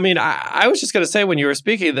 I was just going to say when you were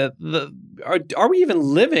speaking that are we even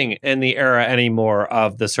living in the era anymore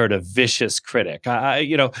of the sort of vicious critic?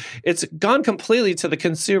 It's gone completely to the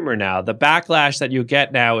consumer now. The backlash that you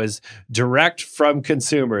get now is direct from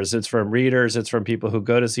consumers. It's from readers. It's from people who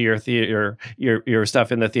go to see your theater, your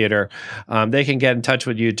stuff in the theater. They can get in touch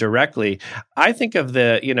with you directly. I think of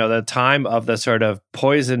the time of the sort of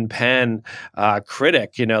poison pen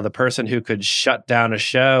critic, the person who could shut down a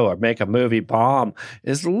show or make a movie bomb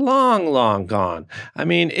is long, long gone. I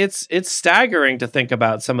mean, it's staggering to think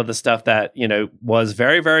about some of the stuff that, was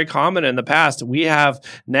very, very common in the past. We have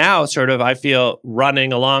now sort of, I feel,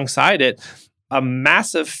 running alongside it, a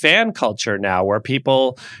massive fan culture now where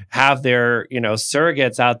people have their,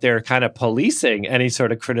 surrogates out there kind of policing any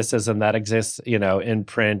sort of criticism that exists, in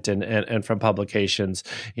print and from publications,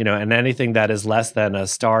 and anything that is less than a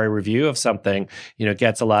starry review of something,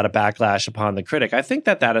 gets a lot of backlash upon the critic. I think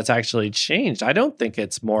that has actually changed. I don't think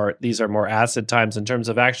these are more acid times in terms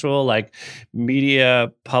of actual like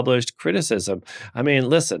media published criticism. I mean,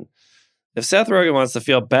 listen, if Seth Rogen wants to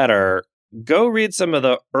feel better, go read some of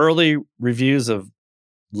the early reviews of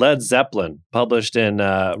Led Zeppelin published in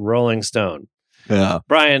Rolling Stone. Yeah.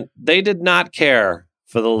 Brian, they did not care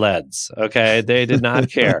for the Leds, okay? They did not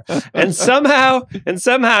care. And somehow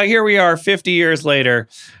here we are 50 years later,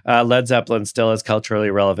 Led Zeppelin still as culturally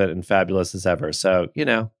relevant and fabulous as ever. So,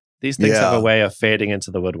 these things have a way of fading into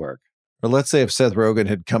the woodwork. Or let's say if Seth Rogen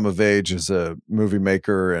had come of age as a movie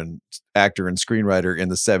maker and actor and screenwriter in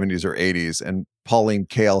the 70s or 80s, and Pauline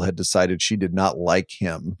Kael had decided she did not like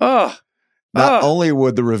him. Not only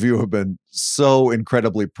would the review have been so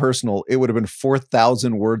incredibly personal, it would have been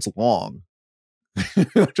 4,000 words long.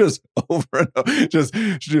 Just over and over,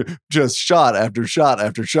 just shot after shot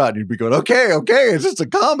after shot. And you'd be going, okay, it's just a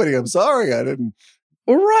comedy. I'm sorry, I didn't.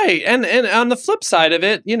 Right. And on the flip side of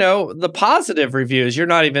it, the positive reviews you're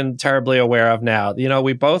not even terribly aware of now.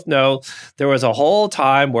 We both know there was a whole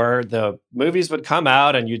time where the movies would come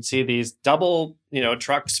out and you'd see these double,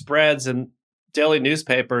 truck spreads and daily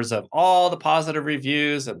newspapers of all the positive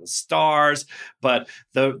reviews and the stars. But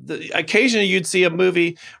the occasionally you'd see a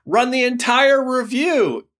movie run the entire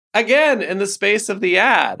review again in the space of the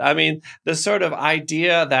ad. I mean, the sort of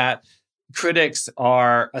idea that critics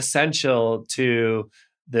are essential to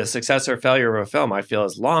the success or failure of a film, I feel,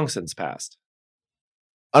 has long since passed.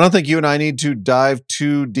 I don't think you and I need to dive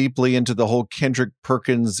too deeply into the whole Kendrick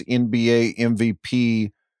Perkins NBA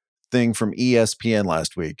MVP thing from ESPN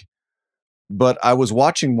last week. But I was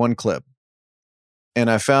watching one clip and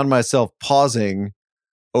I found myself pausing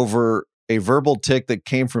over a verbal tick that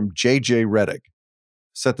came from JJ Redick.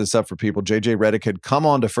 Set this up for people. JJ Redick had come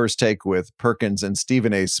on to First Take with Perkins and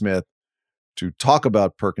Stephen A. Smith to talk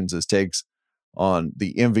about Perkins's takes on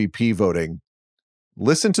the MVP voting.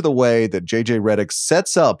 Listen to the way that JJ Redick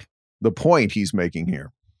sets up the point he's making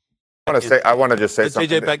here. I want to just say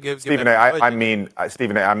something. Stephen A.,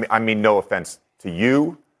 I mean no offense to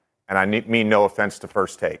you, and I mean no offense to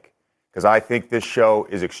First Take, because I think this show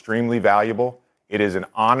is extremely valuable. It is an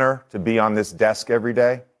honor to be on this desk every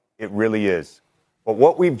day. It really is. But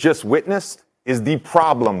what we've just witnessed is the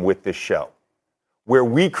problem with this show, where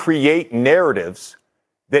we create narratives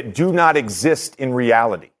that do not exist in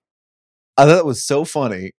reality. I thought it was so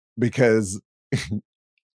funny because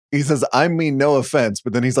he says, I mean no offense,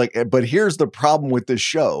 but then he's like, but here's the problem with this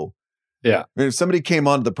show. Yeah. I mean, if somebody came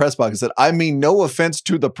onto the press box and said, I mean no offense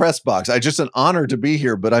to the press box, it's just an honor to be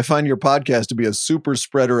here, but I find your podcast to be a super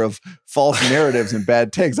spreader of false narratives and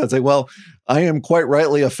bad takes. I'd say, well, I am quite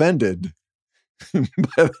rightly offended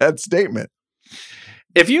by that statement.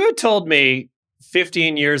 If you had told me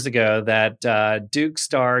 15 years ago that Duke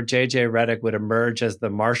star JJ Redick would emerge as the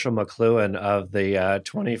Marshall McLuhan of the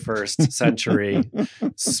 21st century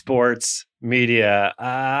sports media,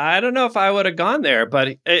 I don't know if I would have gone there, but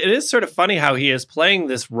it is sort of funny how he is playing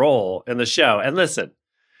this role in the show. And listen,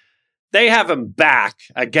 they have him back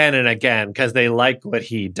again and again because they like what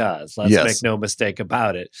he does. Let's make no mistake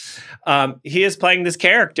about it. He is playing this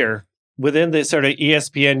character within the sort of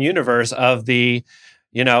ESPN universe of the,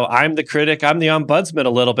 I'm the critic, I'm the ombudsman a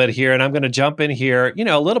little bit here, and I'm going to jump in here,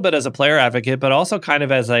 a little bit as a player advocate, but also kind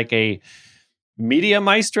of as like a media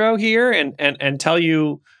maestro here and tell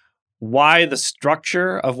you why the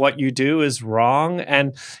structure of what you do is wrong.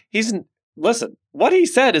 And listen, what he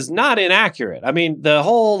said is not inaccurate. I mean, the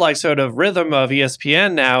whole like sort of rhythm of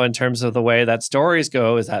ESPN now in terms of the way that stories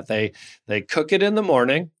go is that they cook it in the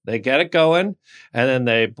morning, they get it going, and then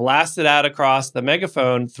they blast it out across the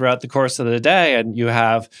megaphone throughout the course of the day. And you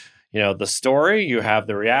have, the story, you have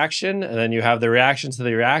the reaction, and then you have the reaction to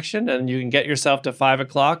the reaction, and you can get yourself to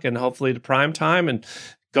 5:00 and hopefully to prime time and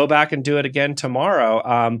go back and do it again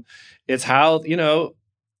tomorrow. It's how,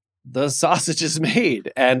 the sausage is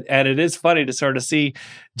made. And it is funny to sort of see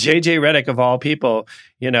JJ Redick, of all people,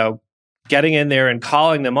 getting in there and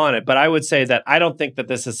calling them on it. But I would say that I don't think that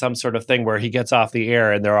this is some sort of thing where he gets off the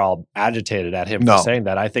air and they're all agitated at him for saying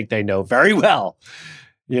that. I think they know very well,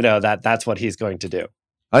 that that's what he's going to do.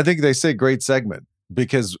 I think they say great segment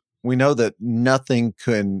because we know that nothing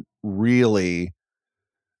can really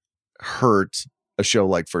hurt a show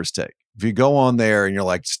like First Take. If you go on there and you're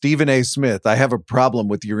like, Stephen A. Smith, I have a problem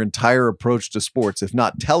with your entire approach to sports, if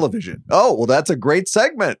not television. Oh, well, that's a great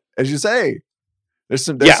segment, as you say. There's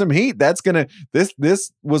some heat. That's gonna this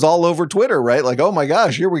was all over Twitter, right? Like, oh my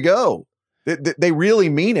gosh, here we go. They really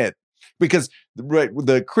mean it because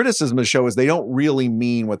the criticism of the show is they don't really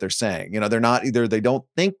mean what they're saying. They're not either they don't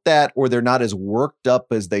think that or they're not as worked up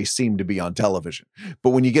as they seem to be on television.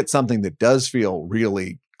 But when you get something that does feel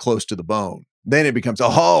really close to the bone, then it becomes,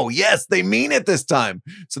 oh yes, they mean it this time.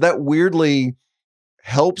 So that weirdly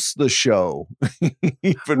helps the show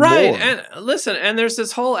even more. And listen, and there's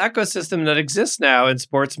this whole ecosystem that exists now in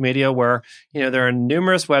sports media where, there are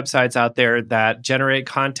numerous websites out there that generate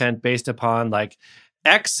content based upon like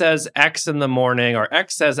X says X in the morning or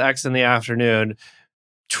X says X in the afternoon.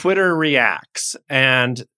 Twitter reacts.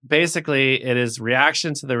 And basically it is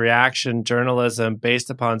reaction to the reaction journalism based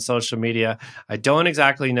upon social media. I don't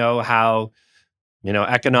exactly know how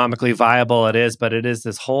economically viable it is, but it is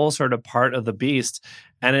this whole sort of part of the beast.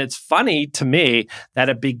 And it's funny to me that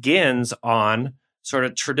it begins on sort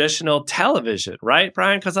of traditional television, right,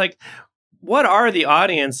 Brian? Because what are the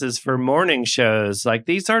audiences for morning shows? Like,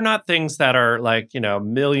 these are not things that are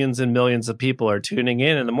millions and millions of people are tuning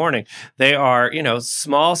in the morning. They are,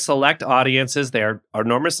 small select audiences. They are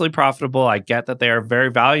enormously profitable. I get that they are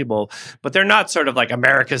very valuable, but they're not sort of like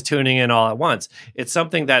America's tuning in all at once. It's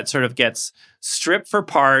something that sort of gets stripped for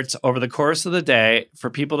parts over the course of the day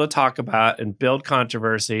for people to talk about and build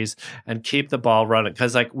controversies and keep the ball running.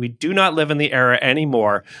 Because we do not live in the era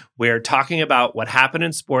anymore where talking about what happened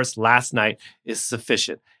in sports last night is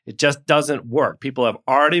sufficient. It just doesn't work. People have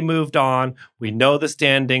already moved on. We know the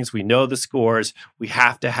standings. We know the scores. We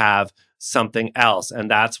have to have something else.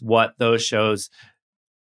 And that's what those shows,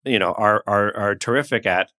 are terrific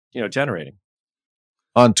at, generating.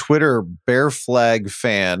 On Twitter, Bear Flag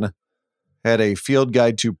Fan had a field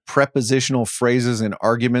guide to prepositional phrases and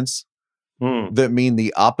arguments that mean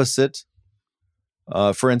the opposite.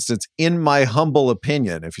 For instance, in my humble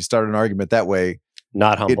opinion, if you start an argument that way,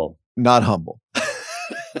 not humble. Not humble.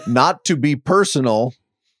 Not to be personal,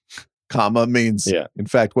 comma, means, in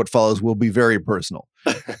fact, what follows will be very personal.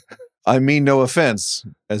 I mean no offense,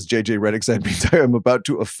 as JJ Redick said, means I am about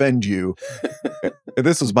to offend you. And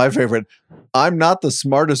this was my favorite. I'm not the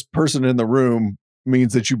smartest person in the room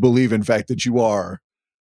means that you believe, in fact, that you are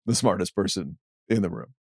the smartest person in the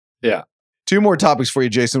room. Yeah. Two more topics for you,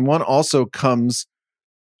 Jason. One also comes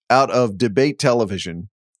out of debate television.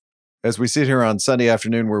 As we sit here on Sunday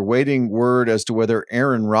afternoon, we're waiting word as to whether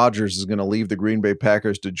Aaron Rodgers is going to leave the Green Bay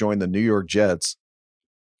Packers to join the New York Jets.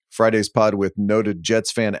 Friday's pod with noted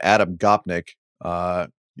Jets fan Adam Gopnik.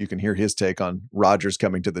 You can hear his take on Rodgers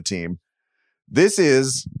coming to the team. This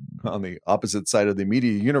is, on the opposite side of the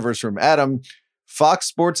media universe from Adam, Fox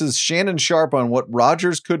Sports' Shannon Sharpe on what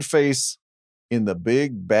Rodgers could face in the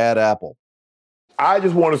big bad apple. I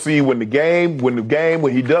just want to see when he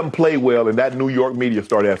doesn't play well and that New York media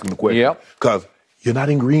start asking the question. Yep. Because you're not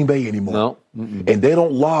in Green Bay anymore. No. Mm-mm. And they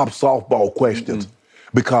don't lob softball questions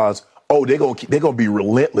because, they're gonna be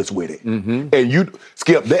relentless with it. Mm-hmm. And you,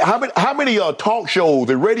 Skip, how many talk shows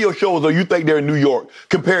and radio shows do you think they're in New York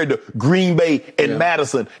compared to Green Bay and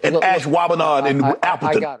Madison and Ashwaubenon and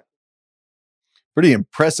Appleton? I got it. Pretty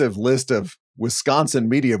impressive list of Wisconsin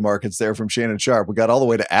media markets there from Shannon Sharpe. We got all the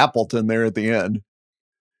way to Appleton there at the end.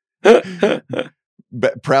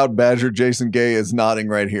 Proud Badger Jason Gay is nodding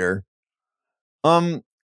right here.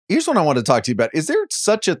 Here's what I want to talk to you about. Is there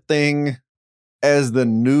such a thing as the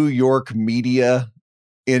New York media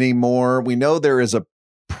anymore? We know there is a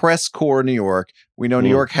press corps in New York. We know New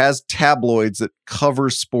York has tabloids that cover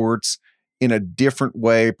sports in a different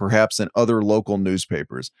way, perhaps than other local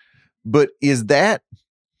newspapers. But is that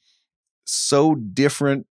so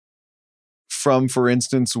different from, for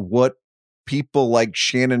instance, what people like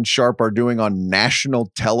Shannon Sharpe are doing on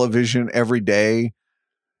national television every day,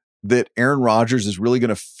 that Aaron Rodgers is really going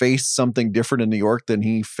to face something different in New York than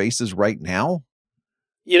he faces right now?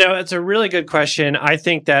 It's a really good question. I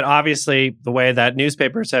think that obviously the way that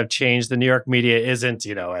newspapers have changed, the New York media isn't,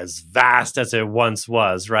 as vast as it once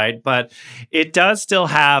was, right? But it does still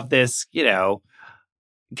have this,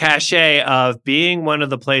 cachet of being one of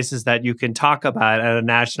the places that you can talk about at a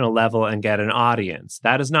national level and get an audience.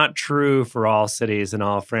 That is not true for all cities and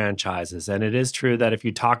all franchises. And it is true that if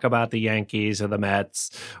you talk about the Yankees or the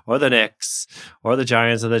Mets or the Knicks or the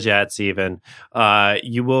Giants or the Jets even,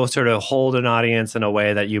 you will sort of hold an audience in a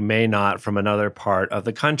way that you may not from another part of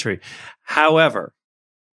the country. However,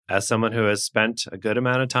 as someone who has spent a good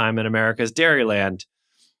amount of time in America's Dairyland,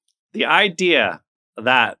 the idea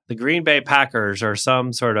that the Green Bay Packers are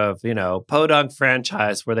some sort of, podunk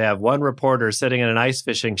franchise where they have one reporter sitting in an ice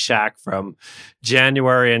fishing shack from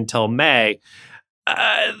January until May.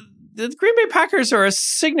 The Green Bay Packers are a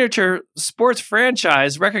signature sports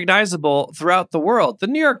franchise recognizable throughout the world. The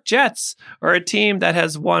New York Jets are a team that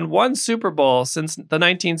has won one Super Bowl since the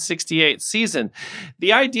 1968 season.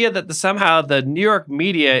 The idea that somehow the New York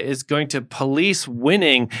media is going to police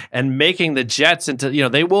winning and making the Jets into,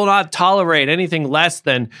 they will not tolerate anything less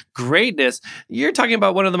than greatness. You're talking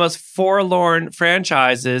about one of the most forlorn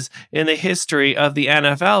franchises in the history of the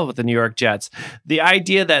NFL with the New York Jets. The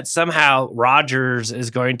idea that somehow Rodgers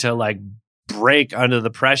is going to break under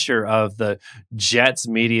the pressure of the Jets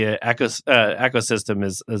media ecosystem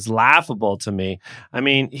is laughable to me. I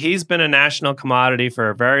mean, he's been a national commodity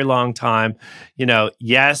for a very long time.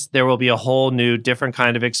 Yes, there will be a whole new different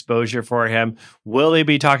kind of exposure for him. Will they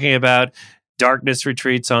be talking about darkness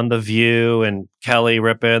retreats on The View and Kelly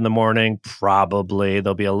Ripa in the morning? Probably.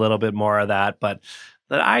 There'll be a little bit more of that. But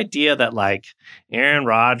the idea that Aaron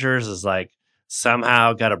Rodgers is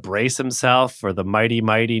somehow got to brace himself for the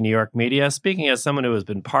mighty New York media. Speaking as someone who has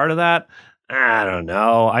been part of that, I don't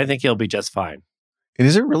know. I think he'll be just fine. And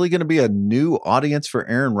is it really going to be a new audience for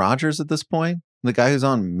Aaron Rodgers at this point? The guy who's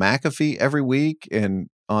on McAfee every week and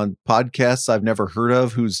on podcasts I've never heard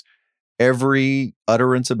of, whose every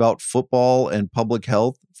utterance about football and public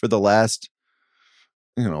health for the last,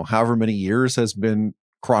 however many years has been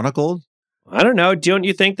chronicled. I don't know. Don't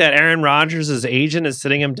you think that Aaron Rodgers' agent is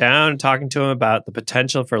sitting him down and talking to him about the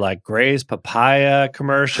potential for Gray's papaya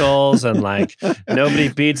commercials and Nobody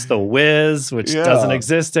Beats the Wiz, which doesn't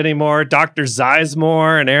exist anymore. Dr.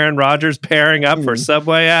 Sizemore and Aaron Rodgers pairing up for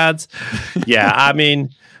Subway ads. Yeah, I mean,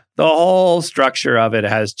 the whole structure of it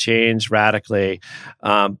has changed radically.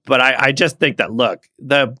 But I just think that, look,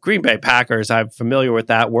 the Green Bay Packers, I'm familiar with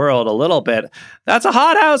that world a little bit. That's a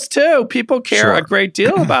hothouse too. People care a great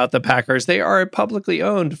deal about the Packers. They are a publicly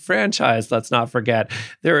owned franchise, let's not forget.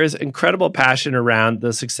 There is incredible passion around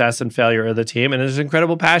the success and failure of the team, and there's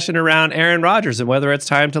incredible passion around Aaron Rodgers and whether it's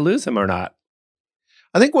time to lose him or not.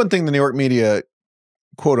 I think one thing the New York media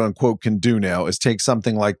quote unquote can do now is take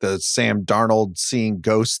something like the Sam Darnold seeing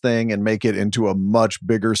ghosts thing and make it into a much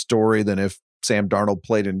bigger story than if Sam Darnold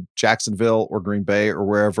played in Jacksonville or Green Bay or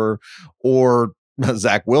wherever, or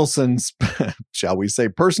Zach Wilson's, shall we say,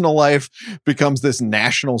 personal life becomes this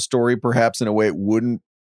national story, perhaps in a way it wouldn't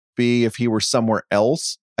be if he were somewhere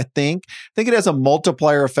else. I think it has a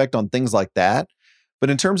multiplier effect on things like that. But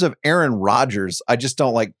in terms of Aaron Rodgers, I just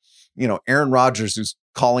don't Aaron Rodgers who's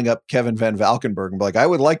calling up Kevin Van Valkenburg and be I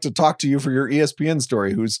would like to talk to you for your ESPN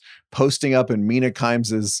story, who's posting up in Mina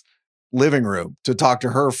Kimes' living room to talk to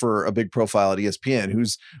her for a big profile at ESPN,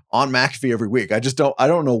 who's on McAfee every week. I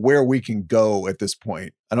don't know where we can go at this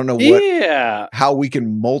point. I don't know how we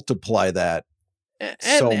can multiply that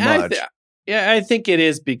so much. I think it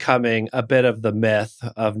is becoming a bit of the myth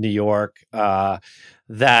of New York,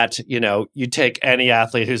 that, you take any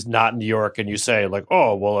athlete who's not in New York and you say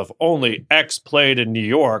oh, well, if only X played in New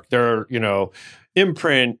York, their,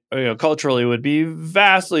 imprint, culturally would be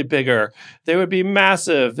vastly bigger. They would be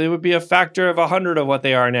massive. They would be a factor of 100 of what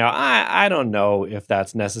they are now. I don't know if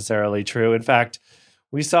that's necessarily true. In fact,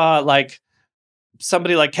 we saw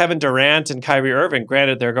somebody like Kevin Durant and Kyrie Irving.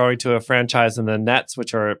 Granted, they're going to a franchise in the Nets,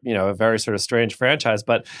 which are, a very sort of strange franchise,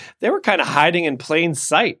 but they were kind of hiding in plain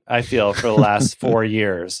sight, I feel, for the last 4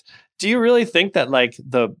 years. Do you really think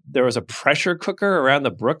that there was a pressure cooker around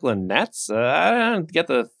the Brooklyn Nets? I don't get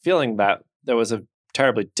the feeling that there was a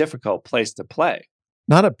terribly difficult place to play.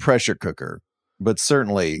 Not a pressure cooker, but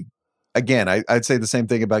certainly, again, I'd say the same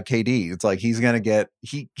thing about KD. It's he's going to get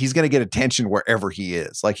he's going to get attention wherever he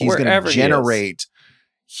is. He's going to generate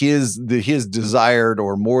his desired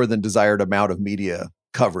or more than desired amount of media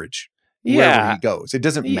coverage wherever he goes. It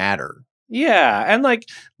doesn't matter. Yeah. And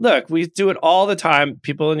look, we do it all the time.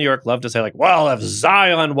 People in New York love to say well, if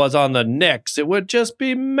Zion was on the Knicks, it would just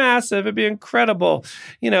be massive. It'd be incredible.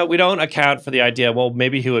 We don't account for the idea, well,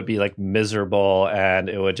 maybe he would be miserable and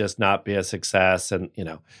it would just not be a success. And,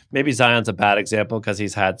 maybe Zion's a bad example because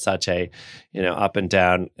he's had such a, up and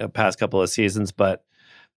down past couple of seasons. But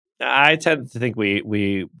I tend to think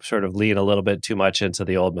we sort of lean a little bit too much into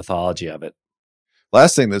the old mythology of it.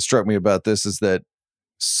 Last thing that struck me about this is that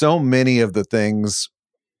so many of the things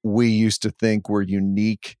we used to think were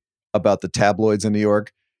unique about the tabloids in New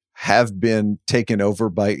York have been taken over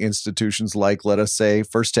by institutions like, let us say,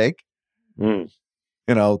 First Take. You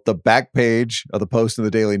know, the back page of the Post and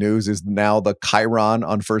the Daily News is now the Chiron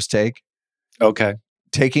on First Take. Okay.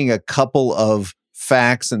 Taking a couple of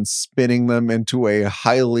facts and spinning them into a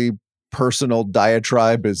highly personal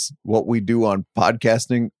diatribe is what we do on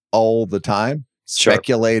podcasting all the time. Sure.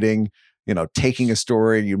 Speculating, you know, taking a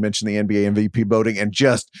story, you mentioned the NBA MVP voting, and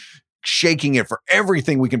just shaking it for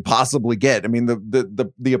everything we can possibly get. I mean,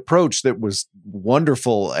 the approach that was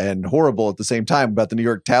wonderful and horrible at the same time about the New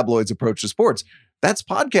York tabloids approach to sports, that's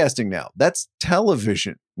podcasting now. That's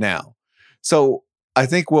television now. So I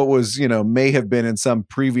think what was, you know, may have been in some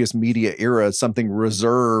previous media era, something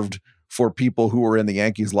reserved for people who were in the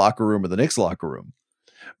Yankees locker room or the Knicks locker room.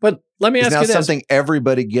 But let me ask you this. Something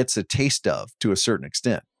everybody gets a taste of to a certain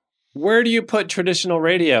extent. Where do you put traditional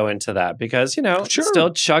radio into that? Because, you know, it's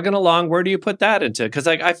still chugging along. Where do you put that into? Because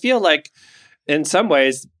I feel like in some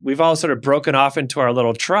ways we've all sort of broken off into our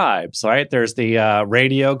little tribes, right? There's the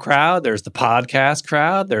radio crowd. There's the podcast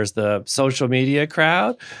crowd. There's the social media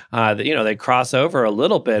crowd. You know, they cross over a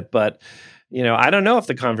little bit, but, you know, I don't know if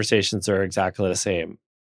the conversations are exactly the same.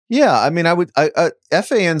 Yeah. I mean,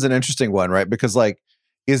 FAN's an interesting one, right? Because like,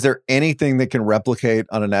 is there anything that can replicate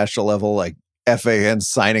on a national level, like FAN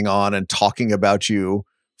signing on and talking about you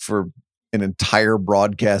for an entire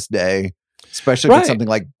broadcast day, especially if it's something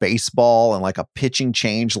like baseball and like a pitching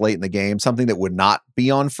change late in the game, something that would not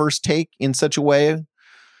be on First Take in such a way?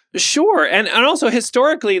 Sure. And also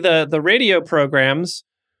historically, the radio programs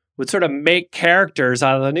would sort of make characters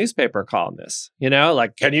out of the newspaper columnists, you know,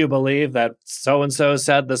 like, can you believe that so-and-so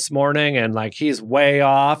said this morning and like, he's way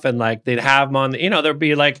off, and like, they'd have him on, you know, there'd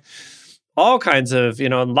be like all kinds of, you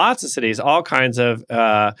know, in lots of cities, all kinds of,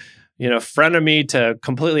 you know, frenemy to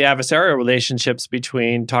completely adversarial relationships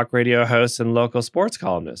between talk radio hosts and local sports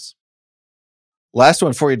columnists. Last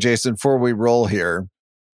one for you, Jason, before we roll here.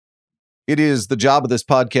 It is the job of this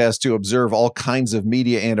podcast to observe all kinds of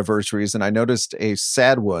media anniversaries, and I noticed a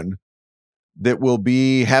sad one that will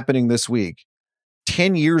be happening this week.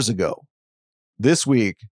 10 years ago, this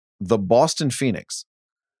week, the Boston Phoenix,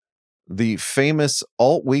 the famous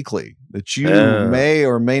alt weekly that you may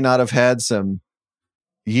or may not have had some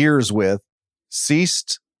years with,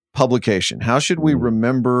 ceased publication. How should we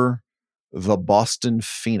remember the Boston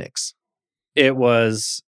Phoenix? It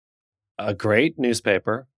was a great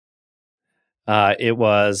newspaper. It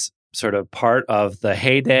was sort of part of the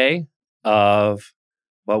heyday of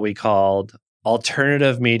what we called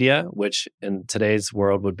alternative media, which in today's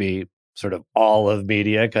world would be sort of all of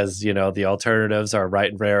media, because, you know, the alternatives are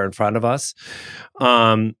right there in front of us.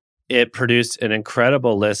 It produced an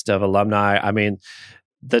incredible list of alumni. I mean,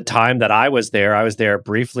 the time that I was there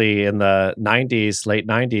briefly in the 90s, late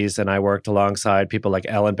 90s, and I worked alongside people like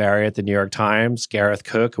Ellen Barry at the New York Times, Gareth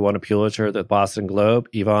Cook, who won a Pulitzer at the Boston Globe,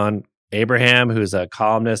 Yvonne Abraham, who's a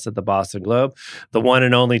columnist at the Boston Globe, the one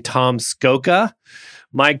and only Tom Skoka,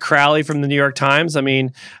 Mike Crowley from the New York Times. I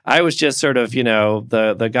mean, I was just sort of, you know,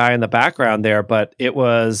 the guy in the background there, but it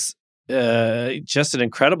was just an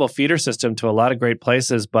incredible feeder system to a lot of great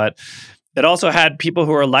places. But it also had people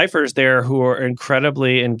who are lifers there who were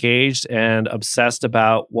incredibly engaged and obsessed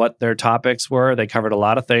about what their topics were. They covered a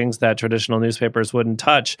lot of things that traditional newspapers wouldn't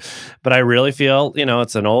touch. But I really feel, you know,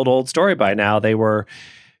 it's an old story by now. They were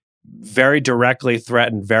very directly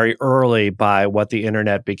threatened very early by what the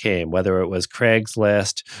internet became, whether it was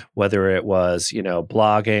Craigslist, whether it was, you know,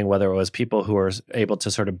 blogging, whether it was people who were able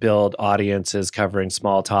to sort of build audiences covering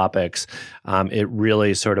small topics. It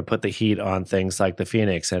really sort of put the heat on things like the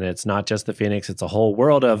Phoenix. And it's not just the Phoenix, it's a whole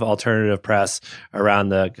world of alternative press around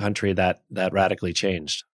the country that radically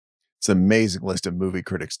changed. It's an amazing list of movie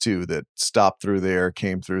critics, too, that stopped through there,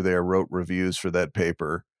 came through there, wrote reviews for that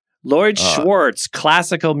paper. Lloyd Schwartz,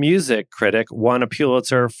 classical music critic, won a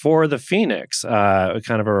Pulitzer for the Phoenix.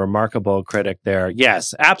 Kind of a remarkable critic there.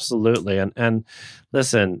 Yes, absolutely. And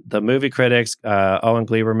listen, the movie critics, Owen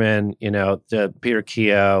Gleiberman, you know, Peter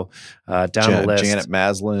Keogh, down the list.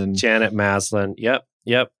 Janet Maslin.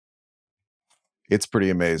 Yep. It's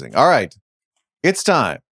pretty amazing. All right. It's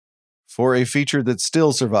time for a feature that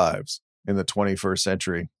still survives in the 21st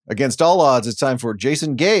century. Against all odds, it's time for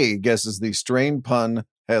Jason Gay guesses the strain pun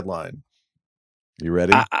headline. You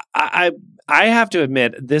ready? I have to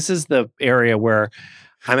admit, this is the area where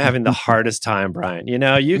I'm having the hardest time, Brian. You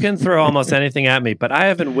know, you can throw almost anything at me, but I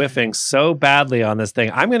have been whiffing so badly on this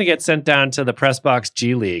thing. I'm going to get sent down to the Press Box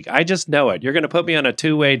G League. I just know it. You're going to put me on a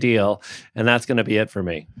two-way deal, and that's going to be it for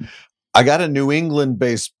me. I got a New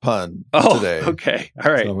England-based pun today. Okay.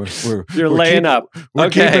 All right. So You're laying up. We're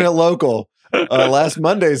Okay. keeping it local. Last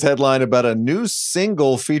Monday's headline about a new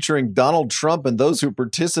single featuring Donald Trump and those who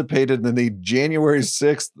participated in the January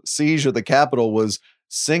 6th siege of the Capitol was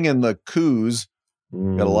Singin' the Coos.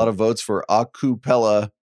 Got a lot of votes for Acapella,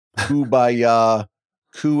 Kumbaya,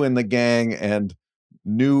 Coup in the Gang, and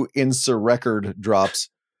new Insurrecord drops.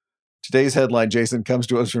 Today's headline, Jason, comes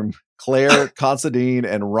to us from Claire Considine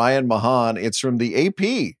and Ryan Mahan. It's from the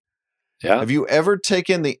AP. Yeah. Have you ever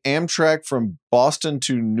taken the Amtrak from Boston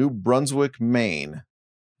to New Brunswick, Maine?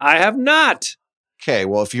 I have not. Okay,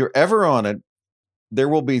 well, if you're ever on it, there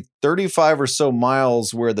will be 35 or so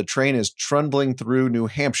miles where the train is trundling through New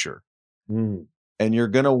Hampshire. Mm. And you're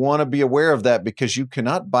going to want to be aware of that because you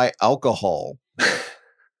cannot buy alcohol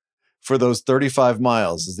for those 35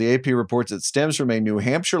 miles. As the AP reports, it stems from a New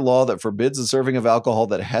Hampshire law that forbids the serving of alcohol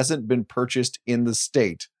that hasn't been purchased in the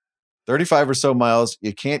state. 35 or so miles,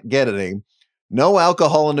 you can't get any. No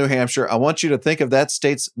alcohol in New Hampshire. I want you to think of that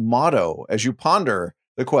state's motto as you ponder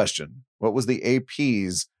the question. What was the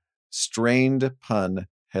AP's strained pun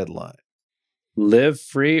headline? Live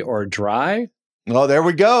free or dry? Oh, there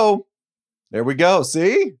we go. There we go.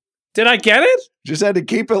 See? Did I get it? Just had to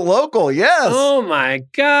keep it local. Yes. Oh my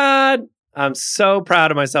God. I'm so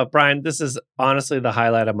proud of myself, Brian. This is honestly the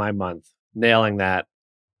highlight of my month. Nailing that.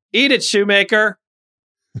 Eat it, Shoemaker.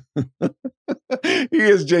 He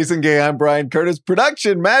is Jason Gay. I'm Brian Curtis.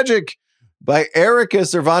 Production magic by Erica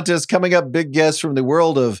Cervantes. Coming up, big guests from the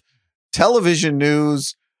world of television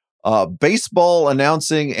news, baseball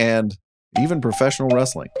announcing, and even professional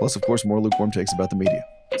wrestling. Plus, of course, more lukewarm takes about the media.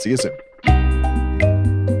 See you soon.